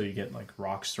behavior. So you get like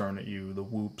rocks thrown at you, the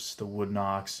whoops, the wood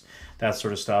knocks, that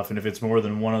sort of stuff. And if it's more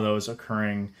than one of those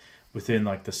occurring within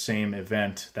like the same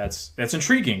event, that's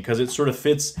intriguing because it sort of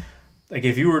fits. Like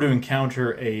if you were to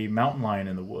encounter a mountain lion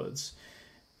in the woods,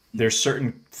 there's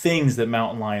certain things that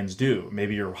mountain lions do.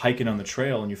 Maybe you're hiking on the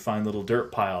trail and you find little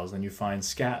dirt piles, and you find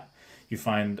scat, you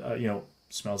find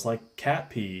smells like cat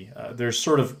pee. There's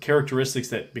sort of characteristics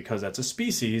that, because that's a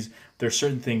species, there's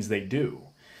certain things they do.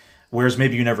 Whereas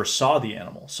maybe you never saw the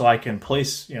animal. So I can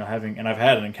place, and I've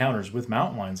had encounters with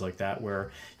mountain lions like that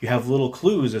where you have little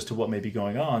clues as to what may be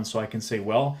going on. So I can say,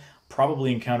 well,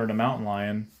 probably encountered a mountain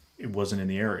lion. It wasn't in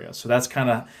the area. So that's kind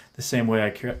of the same way I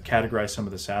categorize some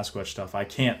of the Sasquatch stuff. I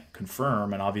can't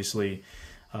confirm, and obviously,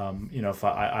 if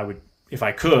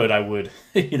I could, I would,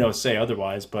 say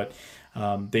otherwise. But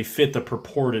they fit the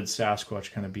purported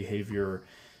Sasquatch kind of behavior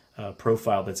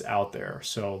profile that's out there.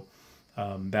 So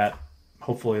that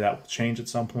hopefully that will change at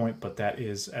some point. But that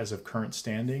is, as of current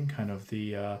standing, kind of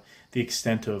the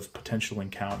extent of potential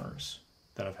encounters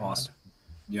that I've had.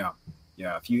 Yeah.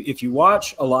 If you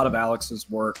watch a lot of Alex's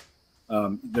work,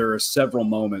 there are several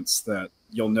moments that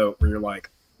you'll note where you're like,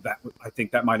 "That I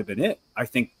think that might have been it. I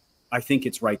think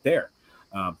it's right there."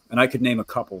 And I could name a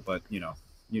couple, but y'all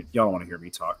don't want to hear me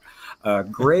talk.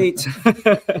 Great.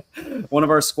 One of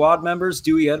our squad members,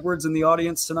 Dewey Edwards, in the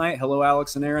audience tonight. Hello,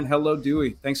 Alex and Aaron. Hello,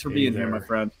 Dewey. Thanks for being here, my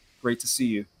friend. Great to see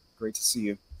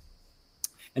you.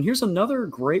 And here's another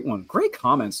great one. Great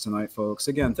comments tonight, folks.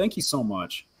 Again, thank you so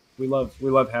much. We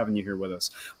love having you here with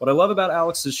us. What I love about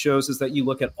Alex's shows is that you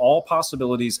look at all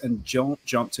possibilities and don't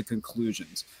jump to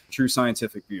conclusions. True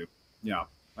scientific view. Yeah,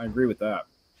 I agree with that.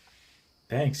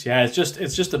 Thanks. Yeah, it's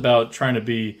just about trying to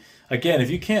be, again,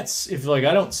 if I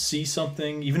don't see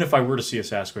something, even if I were to see a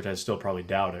Sasquatch, I'd still probably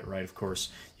doubt it, right? Of course,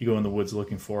 you go in the woods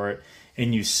looking for it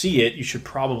and you see it, you should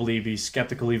probably be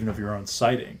skeptical even of your own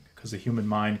sighting, because the human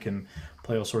mind can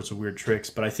play all sorts of weird tricks.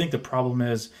 But I think the problem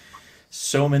is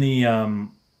so many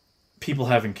people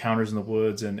have encounters in the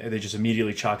woods and they just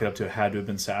immediately chalk it up to it had to have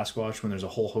been Sasquatch when there's a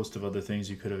whole host of other things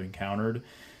you could have encountered.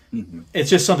 Mm-hmm. It's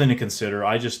just something to consider.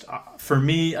 For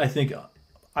me, I think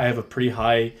I have a pretty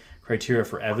high criteria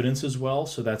for evidence as well.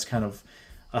 So that's kind of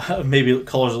maybe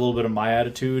colors a little bit of my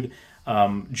attitude.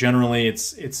 Generally,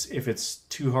 it's if it's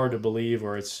too hard to believe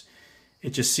or it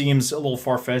just seems a little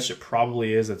far-fetched, it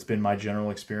probably is. That's been my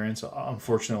general experience,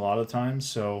 unfortunately, a lot of the times.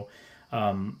 So,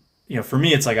 for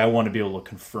me, it's like I want to be able to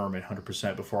confirm it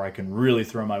 100% before I can really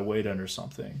throw my weight under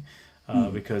something.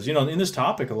 Because, in this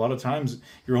topic, a lot of times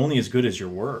you're only as good as your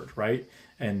word, right?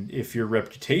 And if your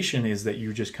reputation is that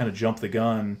you just kind of jump the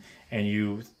gun and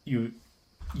you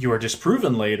are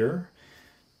disproven later,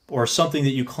 or something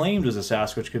that you claimed as a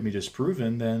Sasquatch could be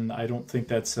disproven, then I don't think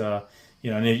that's, and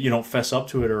you don't fess up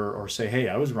to it or say, hey,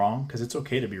 I was wrong, because it's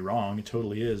okay to be wrong. It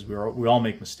totally is. We all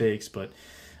make mistakes, but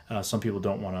some people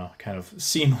don't want to kind of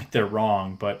seem like they're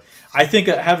wrong. But I think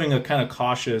having a kind of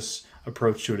cautious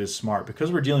approach to it is smart,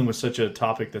 because we're dealing with such a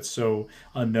topic that's so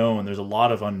unknown. There's a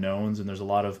lot of unknowns, and there's a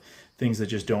lot of things that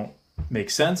just don't make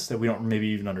sense, that we don't maybe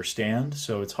even understand.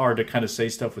 So it's hard to kind of say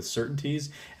stuff with certainties.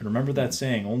 And remember that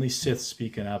saying, only Siths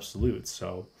speak in absolutes.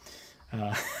 So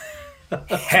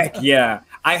heck yeah.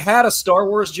 I had a Star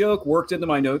Wars joke worked into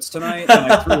my notes tonight,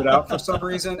 and I threw it out for some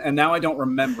reason, and now I don't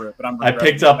remember it, but I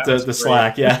picked up the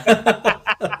slack.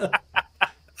 Yeah.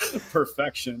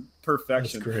 Perfection.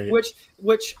 That's great.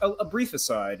 Which a brief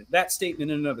aside, that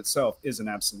statement in and of itself is an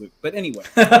absolute. But anyway,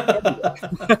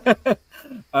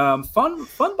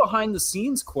 fun behind the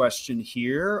scenes question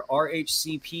here.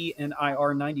 RHCP and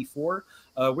IR94.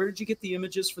 Where did you get the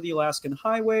images for the Alaskan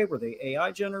Highway? Were they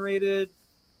AI generated?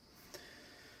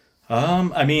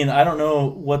 I don't know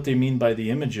what they mean by the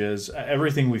images.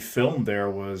 Everything we filmed there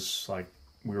was like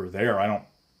we were there.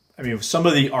 Some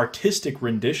of the artistic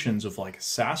renditions of like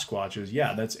Sasquatches,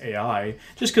 yeah, that's AI.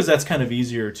 Just because that's kind of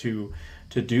easier to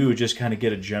do, just kind of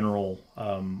get a general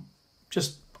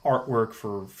just artwork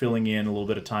for filling in a little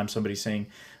bit of time. Somebody saying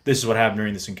this is what happened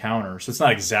during this encounter. So it's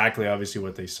not exactly obviously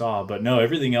what they saw, but no,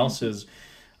 everything else is.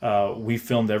 We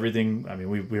filmed everything. I mean,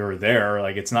 we were there.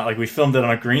 Like, it's not like we filmed it on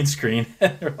a green screen.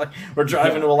 we're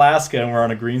driving to Alaska and we're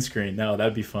on a green screen. No,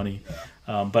 that'd be funny.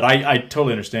 But I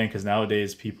totally understand, because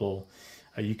nowadays people,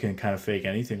 you can kind of fake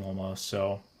anything almost.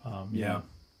 So yeah.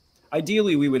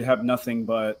 Ideally, we would have nothing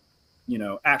but,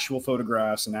 actual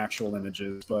photographs and actual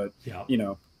images. But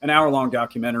an hour-long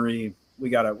documentary, we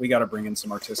gotta bring in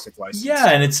some artistic license. Yeah,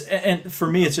 and for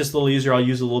me, it's just a little easier. I'll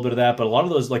use a little bit of that, but a lot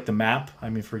of those, like the map. I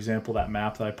mean, for example, that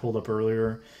map that I pulled up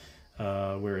earlier.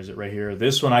 Where is it? Right here.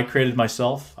 This one I created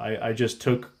myself. I just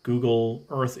took Google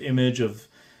Earth image of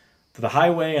the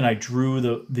highway, and I drew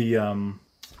the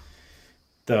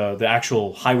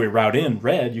actual highway route in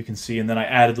red, you can see, and then I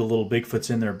added the little Bigfoots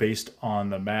in there based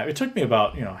on the map. It took me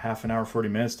about half an hour, 40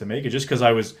 minutes to make it, just because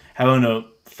I was having to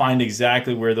find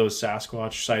exactly where those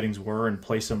Sasquatch sightings were and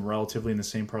place them relatively in the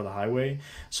same part of the highway.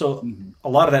 So a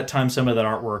lot of that time, some of that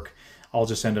artwork, I'll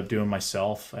just end up doing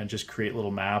myself and just create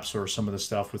little maps, or some of the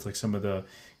stuff with like some of the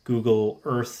Google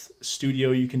Earth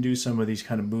Studio. You can do some of these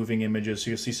kind of moving images,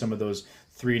 so you'll see some of those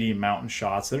 3D mountain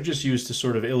shots that are just used to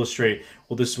sort of illustrate,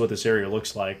 well, this is what this area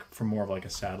looks like from more of like a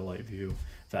satellite view,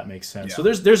 if that makes sense. Yeah. So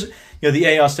there's the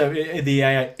AI stuff, the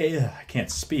AI, I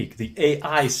can't speak, the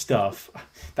AI stuff.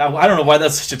 I don't know why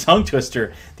that's such a tongue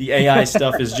twister. The AI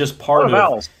stuff is just part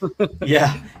of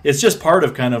it's just part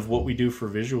of kind of what we do for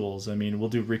visuals. I mean, we'll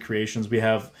do recreations.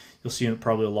 You'll see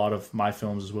probably a lot of my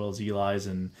films as well as Eli's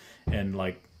and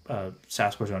like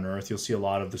Sasquatch on Earth. You'll see a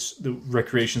lot of the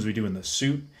recreations we do in the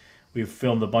suit. We've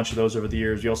filmed a bunch of those over the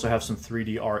years. We also have some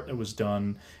 3D art that was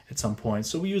done at some point.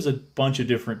 So we use a bunch of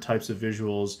different types of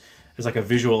visuals as like a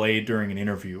visual aid during an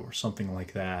interview or something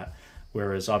like that.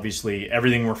 Whereas obviously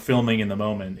everything we're filming in the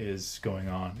moment is going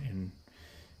on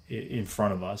in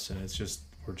front of us, and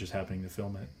we're just happening to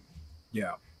film it.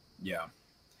 Yeah.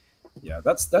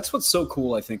 That's what's so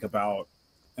cool, I think, about.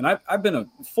 And I've been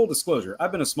full disclosure,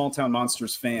 I've been a Small Town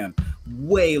Monsters fan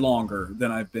way longer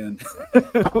than I've been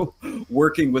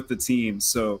working with the team.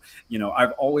 So,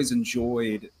 I've always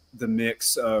enjoyed the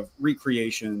mix of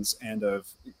recreations and of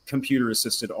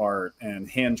computer-assisted art and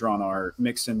hand-drawn art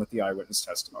mixed in with the eyewitness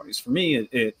testimonies. For me,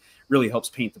 it really helps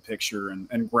paint the picture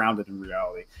and ground it in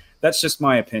reality. That's just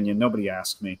my opinion. Nobody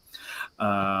asked me.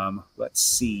 Let's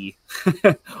see.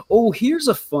 Oh, here's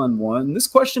a fun one. This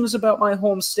question is about my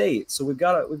home state, so we've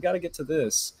got to get to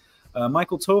this.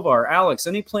 Michael Tovar, Alex,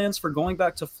 any plans for going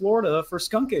back to Florida for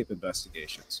skunk ape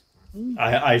investigations?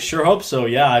 I sure hope so.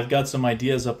 Yeah, I've got some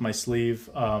ideas up my sleeve.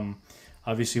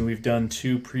 Obviously, we've done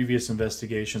 2 previous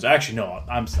investigations. Actually, no,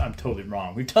 I'm totally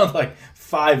wrong. We've done like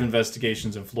 5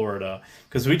 investigations in Florida,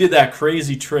 because we did that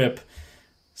crazy trip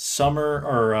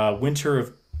winter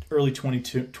of early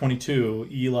 2022,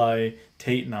 Eli,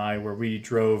 Tate, and I, where we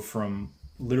drove from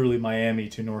literally Miami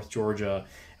to North Georgia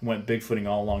and went Bigfooting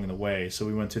all along the way. So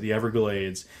we went to the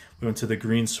Everglades, we went to the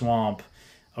Green Swamp,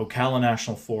 Ocala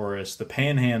National Forest, the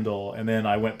Panhandle, and then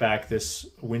I went back this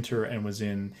winter and was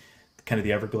in kind of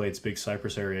the Everglades, Big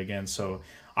Cypress area again. So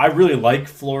I really like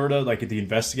Florida, like the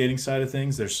investigating side of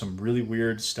things. There's some really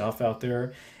weird stuff out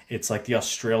there. It's like the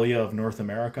Australia of North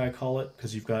America, I call it,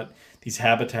 because you've got these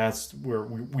habitats where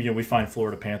we find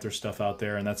Florida panther stuff out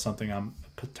there, and that's a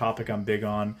topic I'm big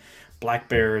on. Black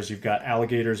bears, you've got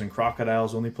alligators and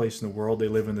crocodiles, only place in the world they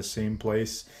live in the same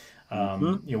place.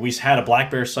 We had a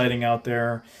black bear sighting out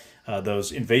there.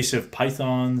 Those invasive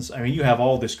pythons. I mean, you have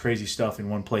all this crazy stuff in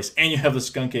one place, and you have the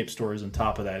skunk ape stories on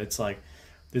top of that. It's like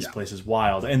this place is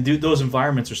wild, and those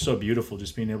environments are so beautiful.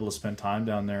 Just being able to spend time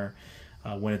down there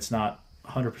when it's not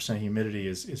 100% humidity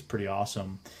is pretty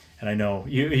awesome. And I know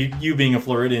you being a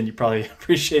Floridian, you probably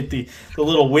appreciate the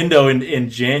little window in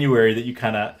January that you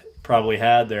kind of probably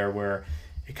had there, where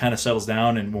it kind of settles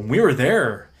down. And when we were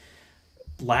there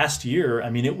last year, I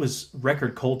mean, it was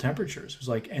record cold temperatures. It was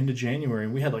like end of January,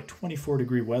 and we had like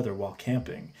 24-degree weather while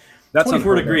camping. That's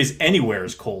 24 degrees anywhere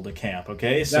is cold to camp,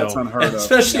 okay? So that's unheard of.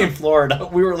 Especially in Florida.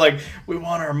 We were like, we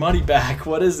want our money back.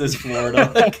 What is this,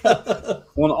 Florida?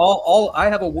 Well, I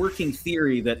have a working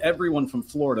theory that everyone from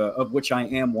Florida, of which I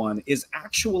am one, is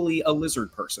actually a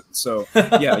lizard person. So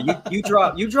yeah, you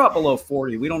drop below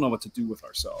 40, we don't know what to do with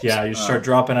ourselves. Yeah, you start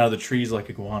dropping out of the trees like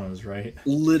iguanas, right?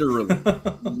 Literally,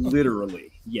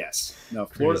 yes. No,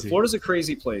 Florida's a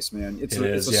crazy place, man. It's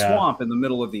a swamp in the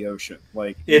middle of the ocean.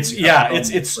 Like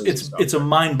it's a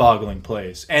mind-boggling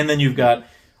place. And then you've got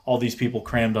all these people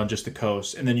crammed on just the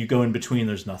coast, and then you go in between,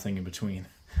 there's nothing in between.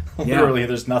 Literally,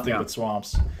 there's nothing but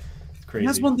swamps. And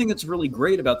that's crazy. one thing that's really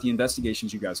great about the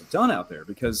investigations you guys have done out there,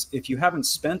 because if you haven't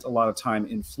spent a lot of time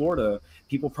in Florida,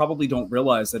 people probably don't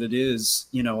realize that it is,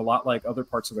 a lot like other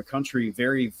parts of the country,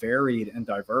 very varied and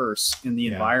diverse in the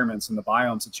Yeah. environments and the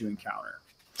biomes that you encounter.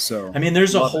 So, I mean,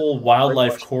 there's a love it. whole Great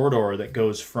wildlife question. corridor that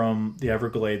goes from the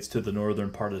Everglades to the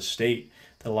northern part of the state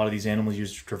that a lot of these animals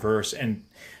use to traverse. And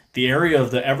the area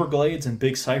of the Everglades and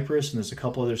Big Cypress, and there's a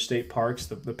couple other state parks,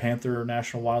 the Panther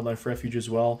National Wildlife Refuge as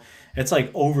well. It's like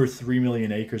over 3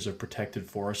 million acres of protected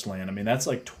forest land. I mean, that's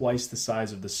like twice the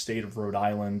size of the state of Rhode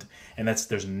Island, and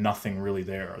there's nothing really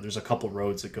there. There's a couple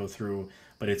roads that go through,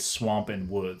 but it's swamp and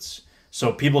woods.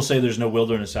 So people say there's no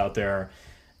wilderness out there.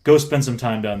 Go spend some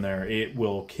time down there. It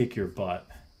will kick your butt.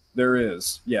 There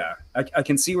is, yeah. I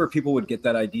can see where people would get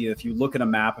that idea. If you look at a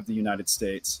map of the United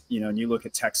States, and you look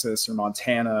at Texas or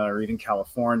Montana or even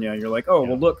California, you're like, oh,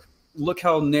 Yeah. well, look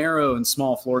how narrow and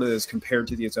small Florida is compared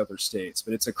to these other states.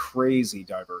 But it's a crazy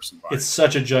diverse It's environment.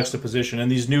 such a juxtaposition.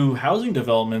 And these new housing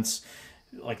developments,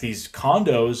 like these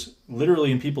condos,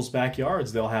 literally in people's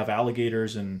backyards, they'll have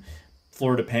alligators and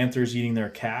Florida panthers eating their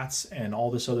cats and all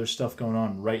this other stuff going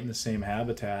on right in the same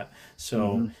habitat.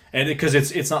 So, and because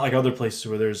it's not like other places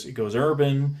where it goes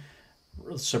urban,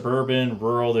 suburban,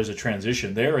 rural. There's a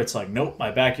transition there. It's like, nope, my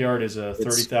backyard is a It's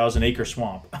 30,000 acre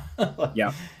swamp.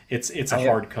 yeah. It's a I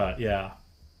hard cut. Yeah.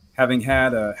 having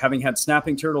had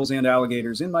snapping turtles and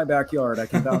alligators in my backyard, I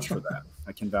can vouch for that.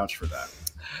 I can vouch for that.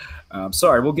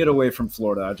 Sorry, we'll get away from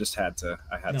Florida. I just had to.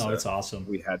 I had No, to. it's awesome.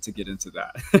 We had to get into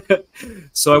that.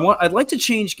 So I'd like to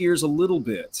change gears a little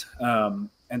bit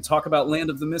and talk about Land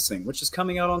of the Missing, which is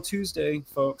coming out on Tuesday,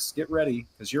 folks. Get ready,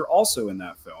 because you're also in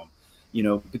that film.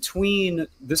 Between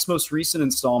this most recent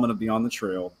installment of Beyond the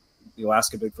Trail, the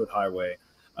Alaska Bigfoot Highway,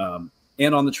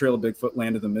 and On the Trail of Bigfoot,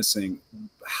 Land of the Missing,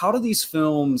 how do these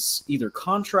films either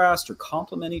contrast or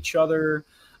complement each other?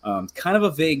 Kind of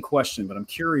a vague question, but I'm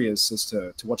curious as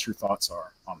to what your thoughts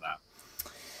are on that.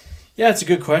 Yeah, it's a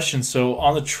good question. So,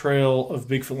 On the Trail of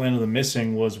Bigfoot Land of the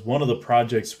Missing was one of the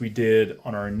projects we did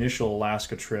on our initial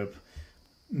Alaska trip,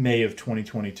 May of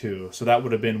 2022. So, that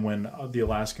would have been when the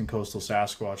Alaskan Coastal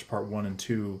Sasquatch Part 1 and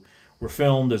 2 were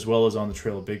filmed, as well as On the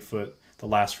Trail of Bigfoot, The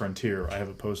Last Frontier. I have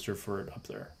a poster for it up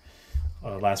there.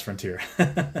 Last Frontier.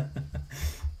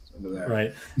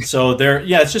 Right. So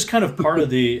it's just kind of part of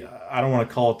the, I don't want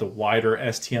to call it the wider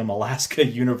STM Alaska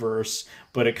universe,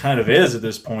 but it kind of is at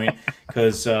this point,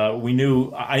 because I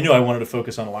knew I wanted to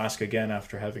focus on Alaska again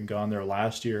after having gone there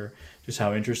last year, just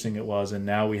how interesting it was. And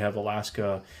now we have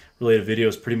Alaska related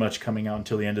videos pretty much coming out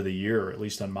until the end of the year, at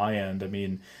least on my end. I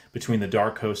mean, between the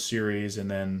Dark Coast series and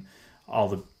then all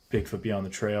the Bigfoot Beyond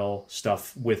the Trail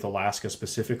stuff with Alaska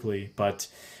specifically. But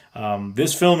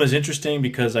this film is interesting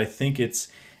because I think it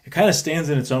kind of stands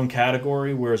in its own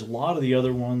category, whereas a lot of the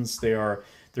other ones, they're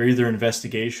either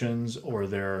investigations or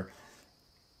they're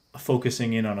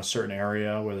focusing in on a certain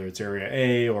area, whether it's Area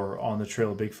A or On the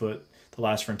Trail of Bigfoot. The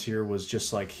Last Frontier was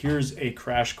just like, here's a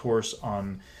crash course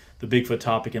on the Bigfoot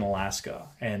topic in Alaska,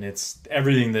 and it's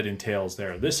everything that entails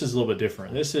there. This is a little bit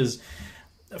different. This is,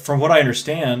 from what I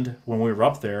understand, when we were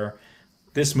up there,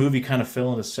 this movie kind of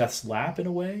fell into Seth's lap in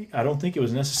a way. I don't think it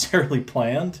was necessarily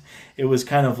planned. It was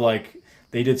kind of like,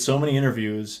 they did so many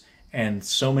interviews, and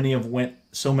so many of them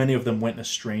went in a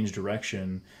strange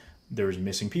direction. There was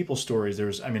missing people stories.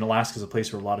 Alaska's a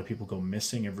place where a lot of people go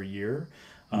missing every year.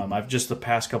 I've just the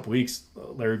past couple weeks,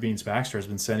 Larry Beans Baxter has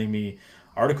been sending me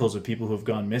articles of people who have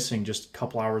gone missing just a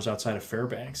couple hours outside of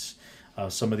Fairbanks.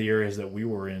 Some of the areas that we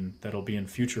were in that'll be in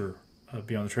future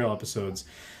Beyond the Trail episodes.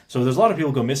 So there's a lot of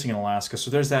people go missing in Alaska.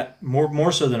 So there's that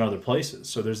more so than other places.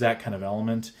 So there's that kind of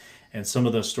element. And some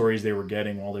of the stories they were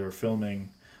getting while they were filming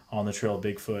On the Trail of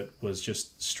Bigfoot was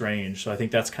just strange. So I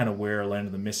think that's kind of where Land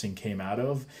of the Missing came out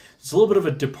of. It's a little bit of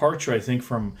a departure, I think,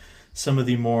 from some of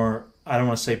the more, I don't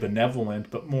want to say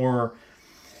benevolent, but more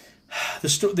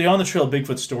the On the Trail of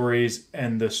Bigfoot stories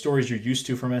and the stories you're used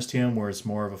to from STM, where it's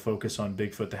more of a focus on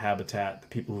Bigfoot, the habitat, the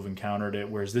people who've encountered it,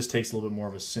 whereas this takes a little bit more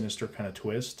of a sinister kind of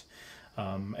twist.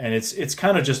 And it's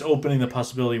kind of just opening the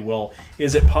possibility, well,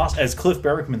 is it possible, as Cliff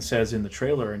Barrickman says in the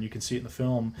trailer, and you can see it in the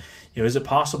film, is it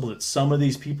possible that some of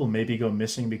these people maybe go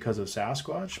missing because of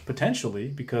Sasquatch? Potentially,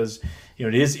 because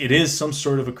it is some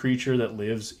sort of a creature that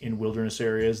lives in wilderness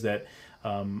areas that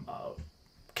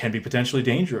can be potentially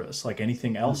dangerous, like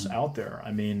anything else out there.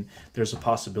 I mean, there's a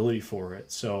possibility for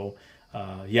it. So,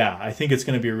 I think it's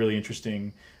going to be a really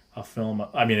interesting film.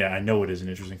 I mean, I know it is an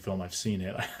interesting film. I've seen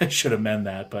it. I should amend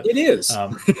that, but It is.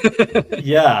 and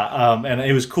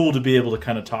it was cool to be able to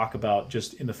kind of talk about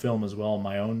just in the film as well,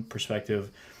 my own perspective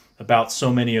about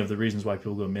so many of the reasons why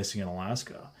people go missing in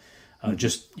Alaska.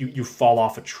 Just you fall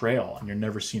off a trail and you're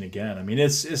never seen again. I mean,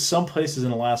 it's some places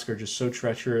in Alaska are just so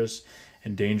treacherous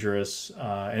and dangerous,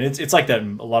 and it's like that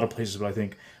in a lot of places. But I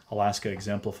think Alaska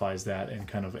exemplifies that and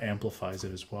kind of amplifies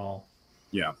it as well.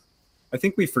 Yeah, I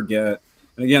think we forget.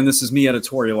 And again, this is me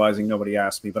editorializing. Nobody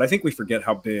asked me, but I think we forget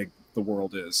how big the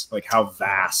world is, like how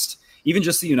vast, even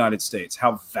just the United States,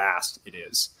 how vast it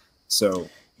is. So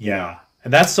yeah.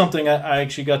 And that's something I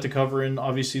actually got to cover in,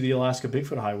 obviously, the Alaska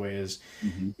Bigfoot Highway is,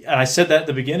 and I said that at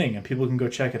the beginning, and people can go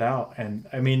check it out. And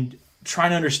I mean, trying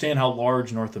to understand how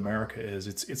large North America is,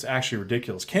 it's actually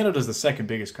ridiculous. Canada's the second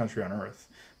biggest country on Earth,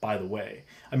 by the way.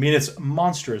 I mean, it's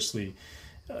monstrously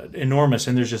enormous,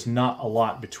 and there's just not a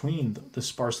lot between the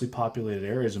sparsely populated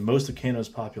areas. And most of Canada's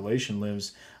population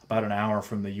lives about an hour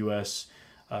from the U.S.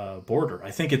 Border.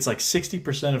 I think it's like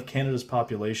 60% of Canada's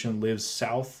population lives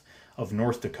south of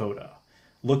North Dakota.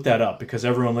 Look that up, because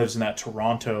everyone lives in that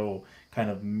Toronto kind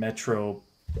of metro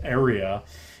area.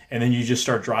 And then you just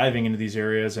start driving into these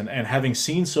areas, and having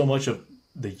seen so much of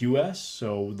the U.S.,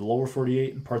 so the lower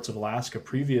 48 and parts of Alaska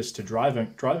previous to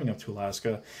driving up to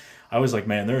Alaska, I was like,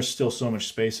 man, there's still so much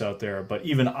space out there. But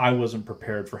even I wasn't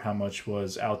prepared for how much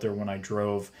was out there when I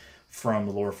drove from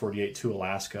the lower 48 to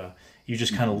Alaska. You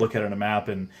just kind of look at it on a map,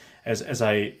 and as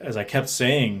I kept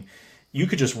saying, you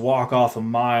could just walk off a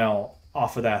mile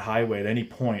off of that highway at any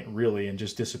point, really, and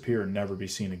just disappear and never be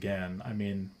seen again. I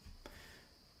mean,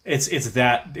 it's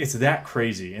that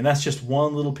crazy, and that's just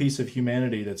one little piece of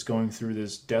humanity that's going through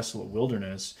this desolate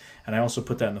wilderness. And I also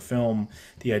put that in the film,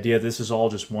 the idea this is all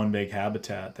just one big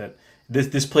habitat, that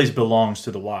this place belongs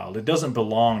to the wild. It doesn't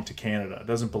belong to Canada. It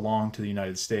doesn't belong to the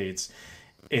United States.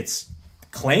 It's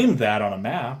claimed that on a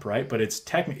map, right? But it's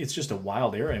just a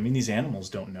wild area. I mean, these animals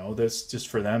don't know. This just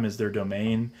for them is their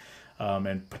domain.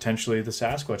 And potentially the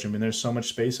Sasquatch. I mean, there's so much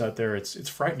space out there. It's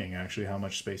frightening, actually, how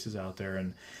much space is out there,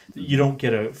 and you don't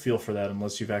get a feel for that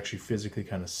unless you've actually physically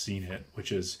kind of seen it,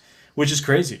 which is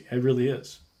crazy. It really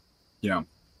is. Yeah.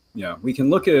 We can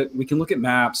look at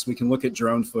maps. We can look at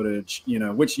drone footage.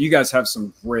 Which you guys have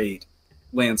some great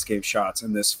landscape shots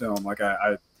in this film. Like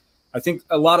I think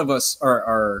a lot of us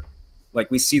are like,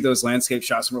 we see those landscape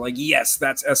shots and we're like, yes,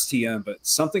 that's STM. But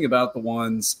something about the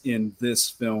ones in this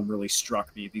film really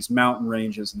struck me. These mountain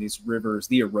ranges and these rivers,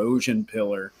 the erosion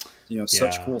pillar,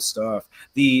 such cool stuff.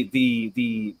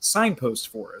 The signpost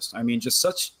forest. I mean, just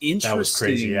such interesting, that was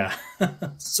crazy, yeah.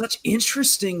 Such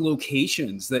interesting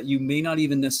locations that you may not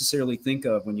even necessarily think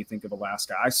of when you think of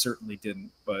Alaska. I certainly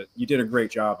didn't, but you did a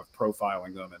great job of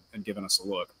profiling them and giving us a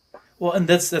look. Well, and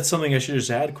that's something I should just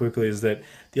add quickly, is that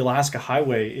the Alaska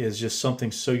Highway is just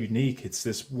something so unique. It's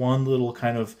this one little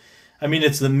kind of, I mean,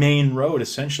 it's the main road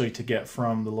essentially to get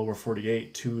from the lower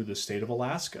 48 to the state of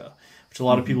Alaska, which a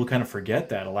lot of people kind of forget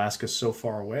that Alaska's so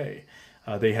far away.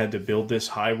 They had to build this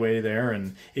highway there,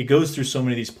 and it goes through so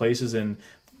many of these places. And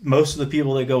most of the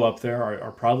people that go up there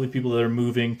are probably people that are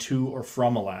moving to or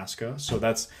from Alaska. So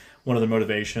that's one of the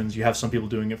motivations. You have some people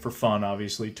doing it for fun,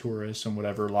 obviously, tourists and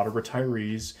whatever, a lot of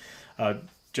retirees.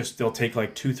 Just they'll take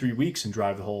like 2-3 weeks and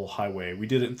drive the whole highway. We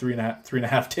did it in three and a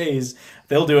half days.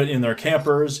 They'll do it in their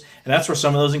campers, and that's where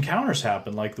some of those encounters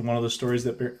happen. Like one of the stories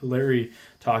that Larry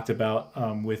talked about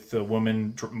with the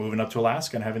woman moving up to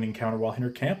Alaska and having an encounter while in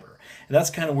her camper. And that's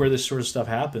kind of where this sort of stuff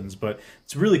happens. But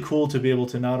it's really cool to be able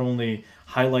to not only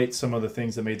highlight some of the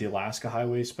things that made the Alaska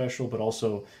Highway special, but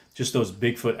also just those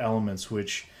Bigfoot elements,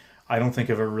 which I don't think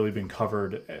have ever really been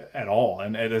covered at all.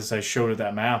 And as I showed at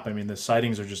that map, I mean, the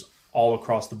sightings are just all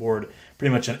across the board,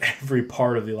 pretty much on every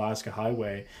part of the Alaska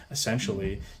Highway.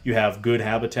 Essentially, you have good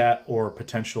habitat or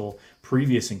potential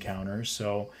previous encounters.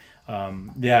 So,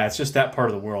 it's just that part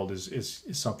of the world is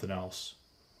something else.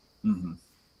 Mm-hmm.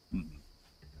 Mm-hmm.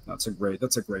 That's a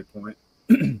great point.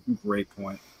 Great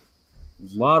point.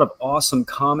 A lot of awesome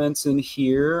comments in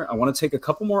here. I want to take a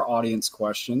couple more audience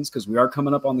questions because we are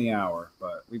coming up on the hour,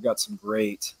 but we've got some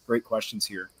great questions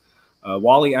here.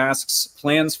 Wally asks,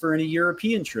 plans for any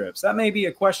European trips? That may be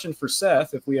a question for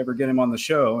Seth if we ever get him on the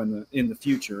show in the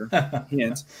future.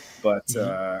 Hint. But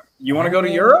you want to go to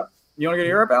Europe? You want to go to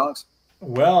Europe, Alex?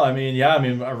 Well,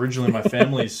 originally my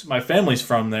family's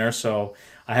from there, so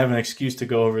I have an excuse to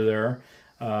go over there.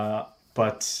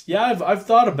 But yeah, I've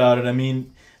thought about it. I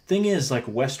mean, thing is, like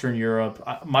Western Europe,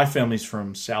 my family's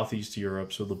from Southeast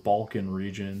Europe, so the Balkan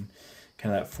region,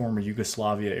 kind of that former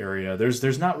Yugoslavia area.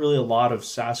 There's not really a lot of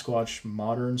Sasquatch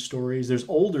modern stories. There's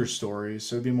older stories,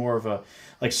 so it'd be more of a,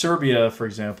 like Serbia, for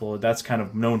example, that's kind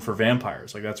of known for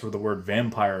vampires. Like that's where the word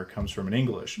vampire comes from in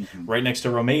English. Mm-hmm. Right next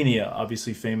to Romania,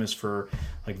 obviously famous for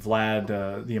like Vlad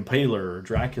the Impaler or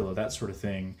Dracula, that sort of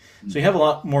thing. Mm-hmm. So you have a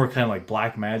lot more kind of like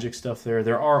black magic stuff there.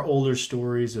 There are older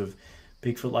stories of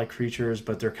Bigfoot-like creatures,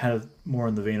 but they're kind of more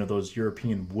in the vein of those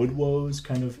European woodwoes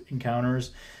kind of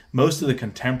encounters. Most of the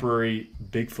contemporary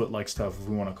Bigfoot-like stuff, if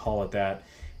we want to call it that,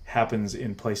 happens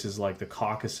in places like the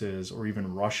Caucasus or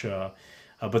even Russia.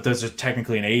 But those are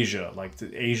technically in Asia, like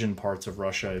the Asian parts of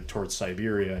Russia towards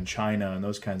Siberia and China and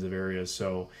those kinds of areas.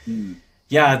 So,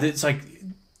 yeah, it's like,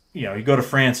 you go to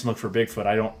France and look for Bigfoot.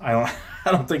 I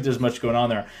don't think there's much going on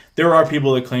there. There are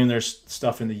people that claim there's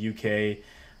stuff in the UK,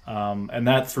 and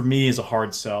that for me is a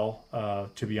hard sell,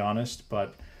 to be honest.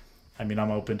 But I mean,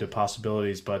 I'm open to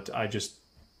possibilities. But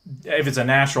if it's a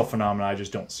natural phenomenon, I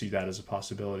just don't see that as a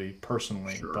possibility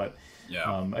personally. Sure. But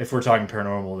if we're talking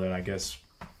paranormal, then I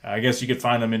guess you could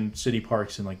find them in city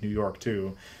parks in like New York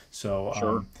too. So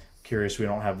sure. Curious, we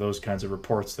don't have those kinds of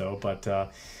reports though. But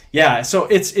so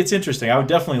it's interesting. I would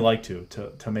definitely like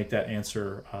to make that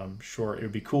answer short. It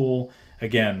would be cool.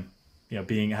 Again,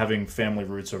 having family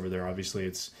roots over there.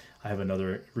 Obviously, I have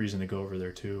another reason to go over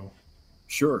there too.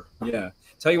 Sure. Yeah.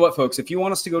 Tell you what, folks, if you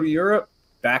want us to go to Europe,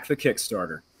 back the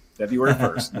Kickstarter, February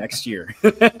 1st next year.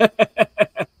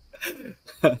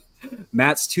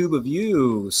 Matt's Tube of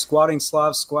You, Squatting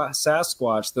Slav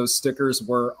Sasquatch. Those stickers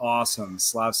were awesome.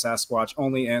 Slav Sasquatch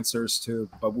only answers to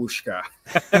babushka.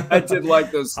 I did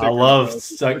like those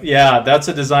stickers. That's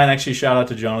a design. Actually, shout out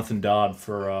to Jonathan Dodd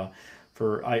for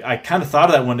I kind of thought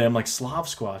of that one day. I'm like, Slav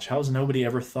Squatch. How has nobody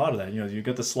ever thought of that? You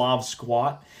got the Slav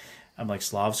Squat. I'm like,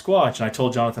 Slav Squatch. And I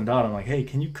told Jonathan Dodd, I'm like, hey,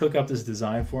 can you cook up this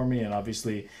design for me? And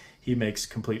obviously he makes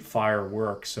complete fire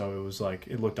work. So it was like,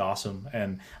 it looked awesome.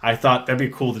 And I thought that'd be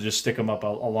cool to just stick them up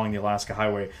along the Alaska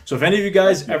Highway. So if any of you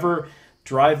guys ever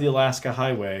drive the Alaska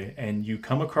Highway and you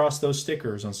come across those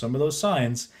stickers on some of those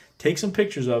signs, take some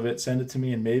pictures of it, send it to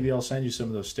me, and maybe I'll send you some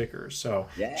of those stickers. So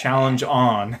challenge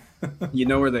on. You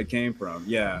know where they came from.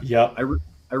 Yeah. Yep.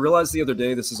 I realized the other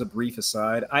day, this is a brief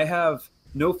aside, I have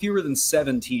no fewer than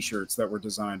 7 T-shirts that were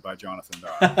designed by Jonathan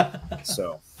Dodd.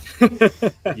 So,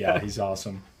 yeah, he's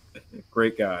awesome.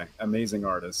 Great guy, amazing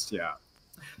artist. Yeah.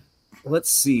 Let's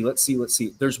see.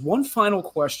 There's one final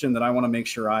question that I want to make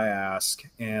sure I ask,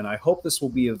 and I hope this will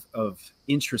be of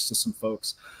interest to some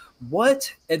folks.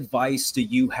 What advice do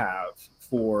you have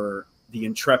for the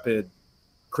intrepid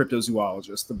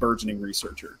cryptozoologist, the burgeoning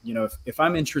researcher? If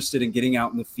I'm interested in getting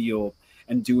out in the field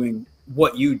and doing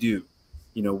what you do,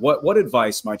 what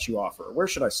advice might you offer? Where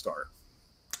should I start?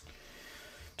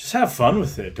 Just have fun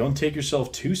with it. Don't take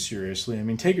yourself too seriously. I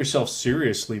mean, take yourself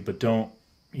seriously, but don't,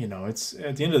 it's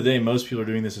at the end of the day, most people are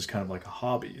doing this as kind of like a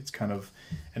hobby. It's kind of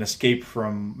an escape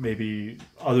from maybe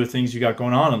other things you got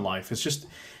going on in life.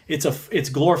 It's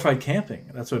glorified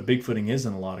camping. That's what Bigfooting is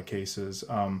in a lot of cases.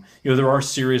 There are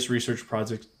serious research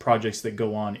projects that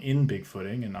go on in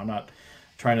Bigfooting, and I'm not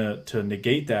trying to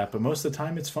negate that, but most of the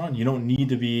time it's fun. You don't need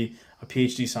to be a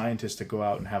PhD scientist to go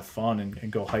out and have fun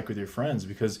and go hike with your friends,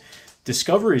 because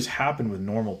discoveries happen with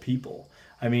normal people.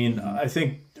 I mean, I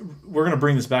think we're going to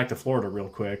bring this back to Florida real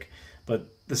quick, but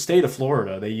the state of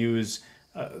Florida, they use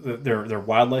their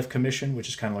wildlife commission, which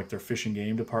is kind of like their fish and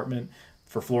game department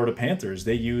for Florida panthers.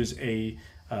 They use a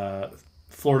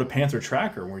Florida panther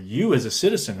tracker where you as a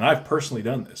citizen, and I've personally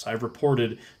done this, I've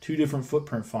reported 2 different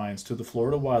footprint finds to the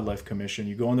Florida Wildlife Commission.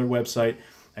 You go on their website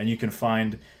and you can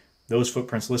find those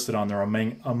footprints listed on there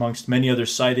amongst many other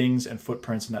sightings and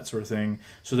footprints and that sort of thing.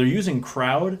 So they're using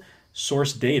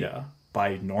crowd-sourced data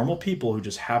by normal people who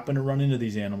just happen to run into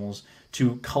these animals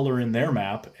to color in their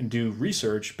map and do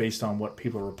research based on what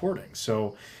people are reporting.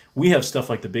 So we have stuff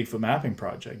like the Bigfoot Mapping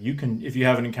Project. You can, if you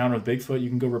have an encounter with Bigfoot, you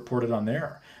can go report it on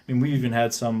there. I mean, we even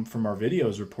had some from our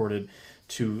videos reported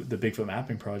to the Bigfoot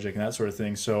Mapping Project and that sort of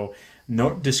thing. So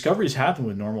discoveries happen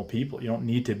with normal people. You don't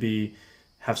need to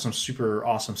have some super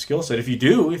awesome skill set. If you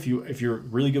do, if you're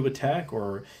really good with tech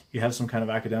or you have some kind of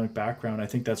academic background, I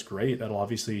think that's great. That'll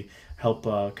obviously help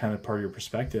kind of part of your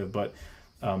perspective. But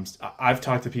I've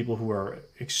talked to people who are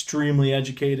extremely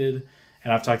educated,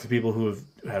 and I've talked to people who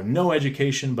have no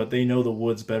education, but they know the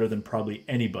woods better than probably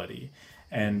anybody.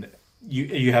 And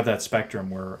you have that spectrum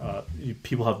where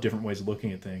people have different ways of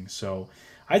looking at things. So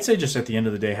I'd say just at the end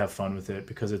of the day, have fun with it,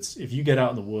 because if you get out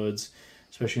in the woods,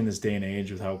 especially in this day and age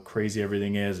with how crazy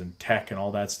everything is and tech and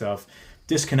all that stuff,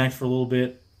 disconnect for a little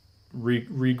bit,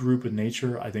 regroup with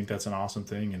nature. I think that's an awesome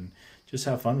thing, and just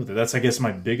have fun with it. That's, I guess,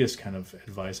 my biggest kind of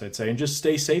advice, I'd say. And just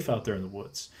stay safe out there in the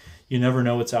woods. You never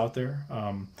know what's out there.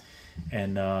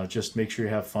 And just make sure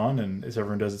you have fun, and as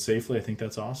everyone does it safely, I think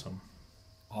that's awesome.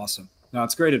 Awesome. No,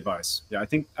 it's great advice. Yeah,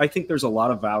 I think there's a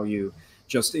lot of value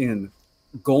just in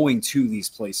going to these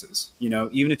places.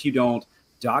 Even if you don't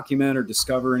document or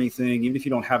discover anything, even if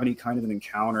you don't have any kind of an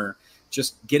encounter,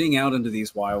 just getting out into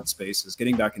these wild spaces,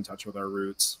 getting back in touch with our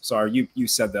roots. Sorry, you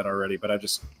said that already, but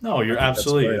No, you're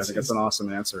absolutely. I think that's an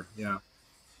awesome answer. Yeah,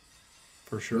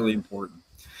 for sure. Really important.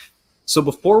 So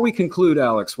before we conclude,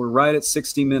 Alex, we're right at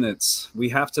 60 minutes. We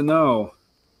have to know,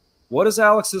 what is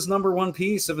Alex's number one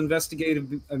piece of investigative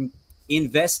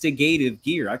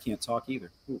gear? I can't talk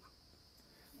either. Ooh.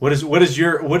 What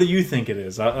do you think it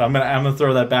is? I'm gonna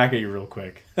throw that back at you real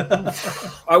quick.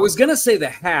 I was gonna say the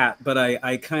hat, but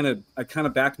I kind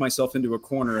of backed myself into a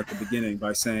corner at the beginning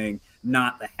by saying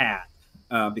not the hat,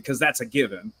 because that's a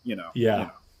given, Yeah. You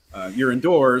know, you're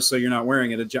indoors, so you're not wearing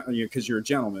it because you're a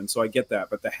gentleman. So I get that,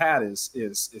 but the hat is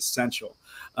essential.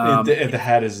 The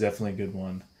hat is definitely a good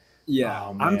one. Yeah,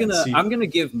 oh, I'm gonna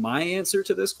give my answer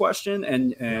to this question,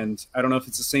 and I don't know if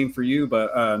it's the same for you,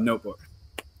 but notebook.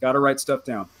 Got to write stuff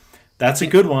down. That's a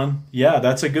good one. Yeah,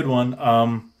 that's a good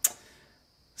one.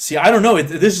 See, I don't know.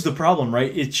 This is the problem,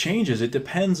 right? It changes. It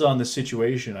depends on the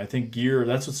situation. I think gear,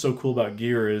 that's what's so cool about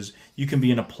gear, is you can be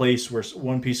in a place where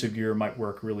one piece of gear might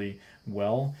work really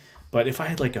well. But if I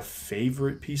had like a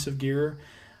favorite piece of gear,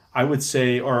 I would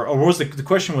say, or what was the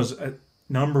question was,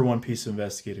 number one piece of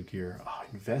investigative gear. Oh,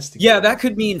 investigative. Yeah, that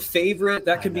could mean favorite.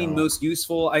 That could mean most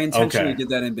useful. I intentionally did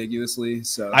that ambiguously.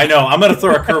 So I know I'm going to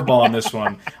throw a curveball on this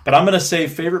one, but I'm going to say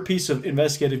favorite piece of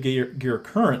investigative gear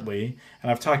currently, and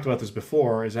I've talked about this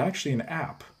before, is actually an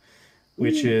app,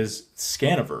 which is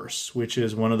Scaniverse, which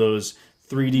is one of those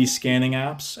 3D scanning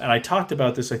apps. And I talked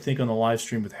about this, I think, on the live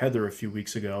stream with Heather a few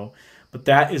weeks ago. But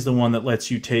that is the one that lets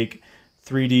you take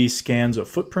 3D scans of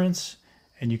footprints,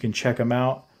 and you can check them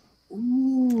out.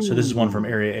 Ooh. So this is one from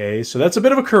Area A. So that's a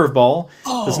bit of a curveball.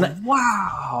 Oh,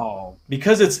 wow.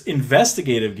 Because it's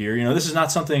investigative gear, this is not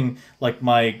something like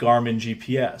my Garmin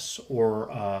GPS or,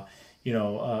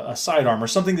 a sidearm or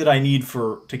something that I need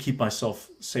to keep myself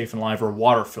safe and alive, or a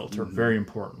water filter. Mm-hmm. Very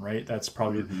important, right? That's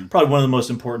probably one of the most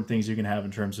important things you can have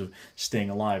in terms of staying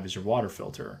alive is your water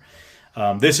filter.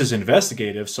 This is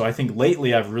investigative, so I think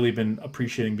lately I've really been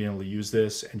appreciating being able to use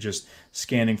this and just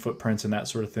scanning footprints and that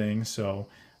sort of thing. So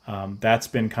that's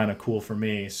been kind of cool for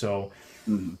me. So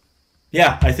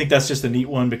yeah, I think that's just a neat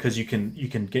one because you can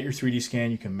get your 3D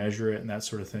scan, you can measure it and that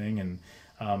sort of thing. And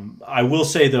I will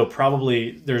say though,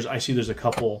 probably there's a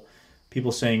couple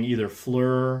people saying either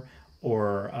FLIR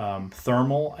or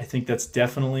thermal. I think that's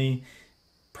definitely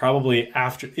probably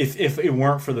after, if it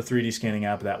weren't for the 3D scanning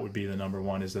app, that would be the number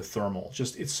one, is the thermal.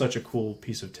 Just, it's such a cool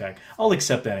piece of tech. I'll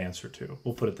accept that answer too.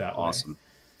 We'll put it that way. Awesome.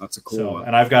 That's a cool one.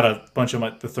 And I've got a bunch of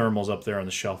the thermals up there on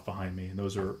the shelf behind me, and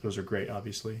those are great,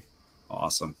 obviously.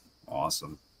 Awesome.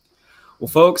 Well,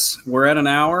 folks, we're at an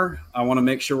hour. I want to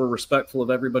make sure we're respectful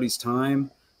of everybody's time.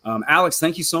 Alex,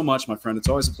 thank you so much, my friend. It's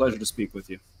always a pleasure to speak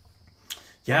with you.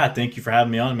 Yeah, thank you for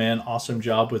having me on, man. Awesome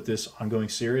job with this ongoing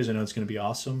series. I know it's going to be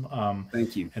awesome.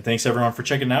 Thank you. And thanks, everyone, for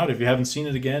checking it out. If you haven't seen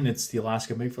it again, it's the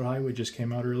Alaska Bigfoot Highway. Just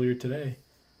came out earlier today.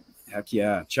 Heck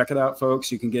yeah. Check it out,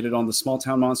 folks. You can get it on the Small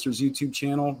Town Monsters YouTube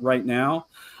channel right now.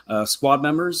 Squad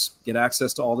members get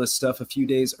access to all this stuff a few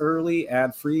days early,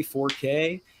 ad-free,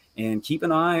 4K. And keep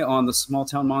an eye on the Small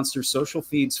Town Monsters social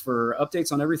feeds for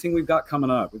updates on everything we've got coming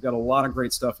up. We've got a lot of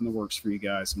great stuff in the works for you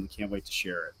guys, and we can't wait to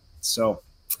share it. So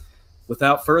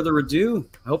without further ado,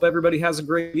 I hope everybody has a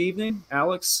great evening.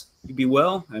 Alex, you be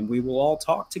well, and we will all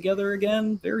talk together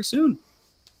again very soon.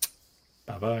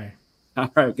 Bye-bye.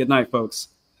 All right. Good night, folks.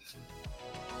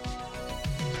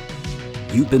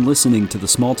 You've been listening to the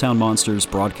Small Town Monsters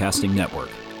Broadcasting Network.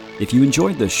 If you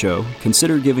enjoyed this show,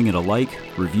 consider giving it a like,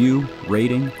 review,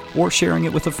 rating, or sharing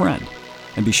it with a friend.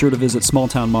 And be sure to visit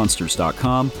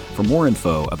smalltownmonsters.com for more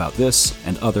info about this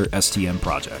and other STM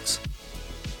projects.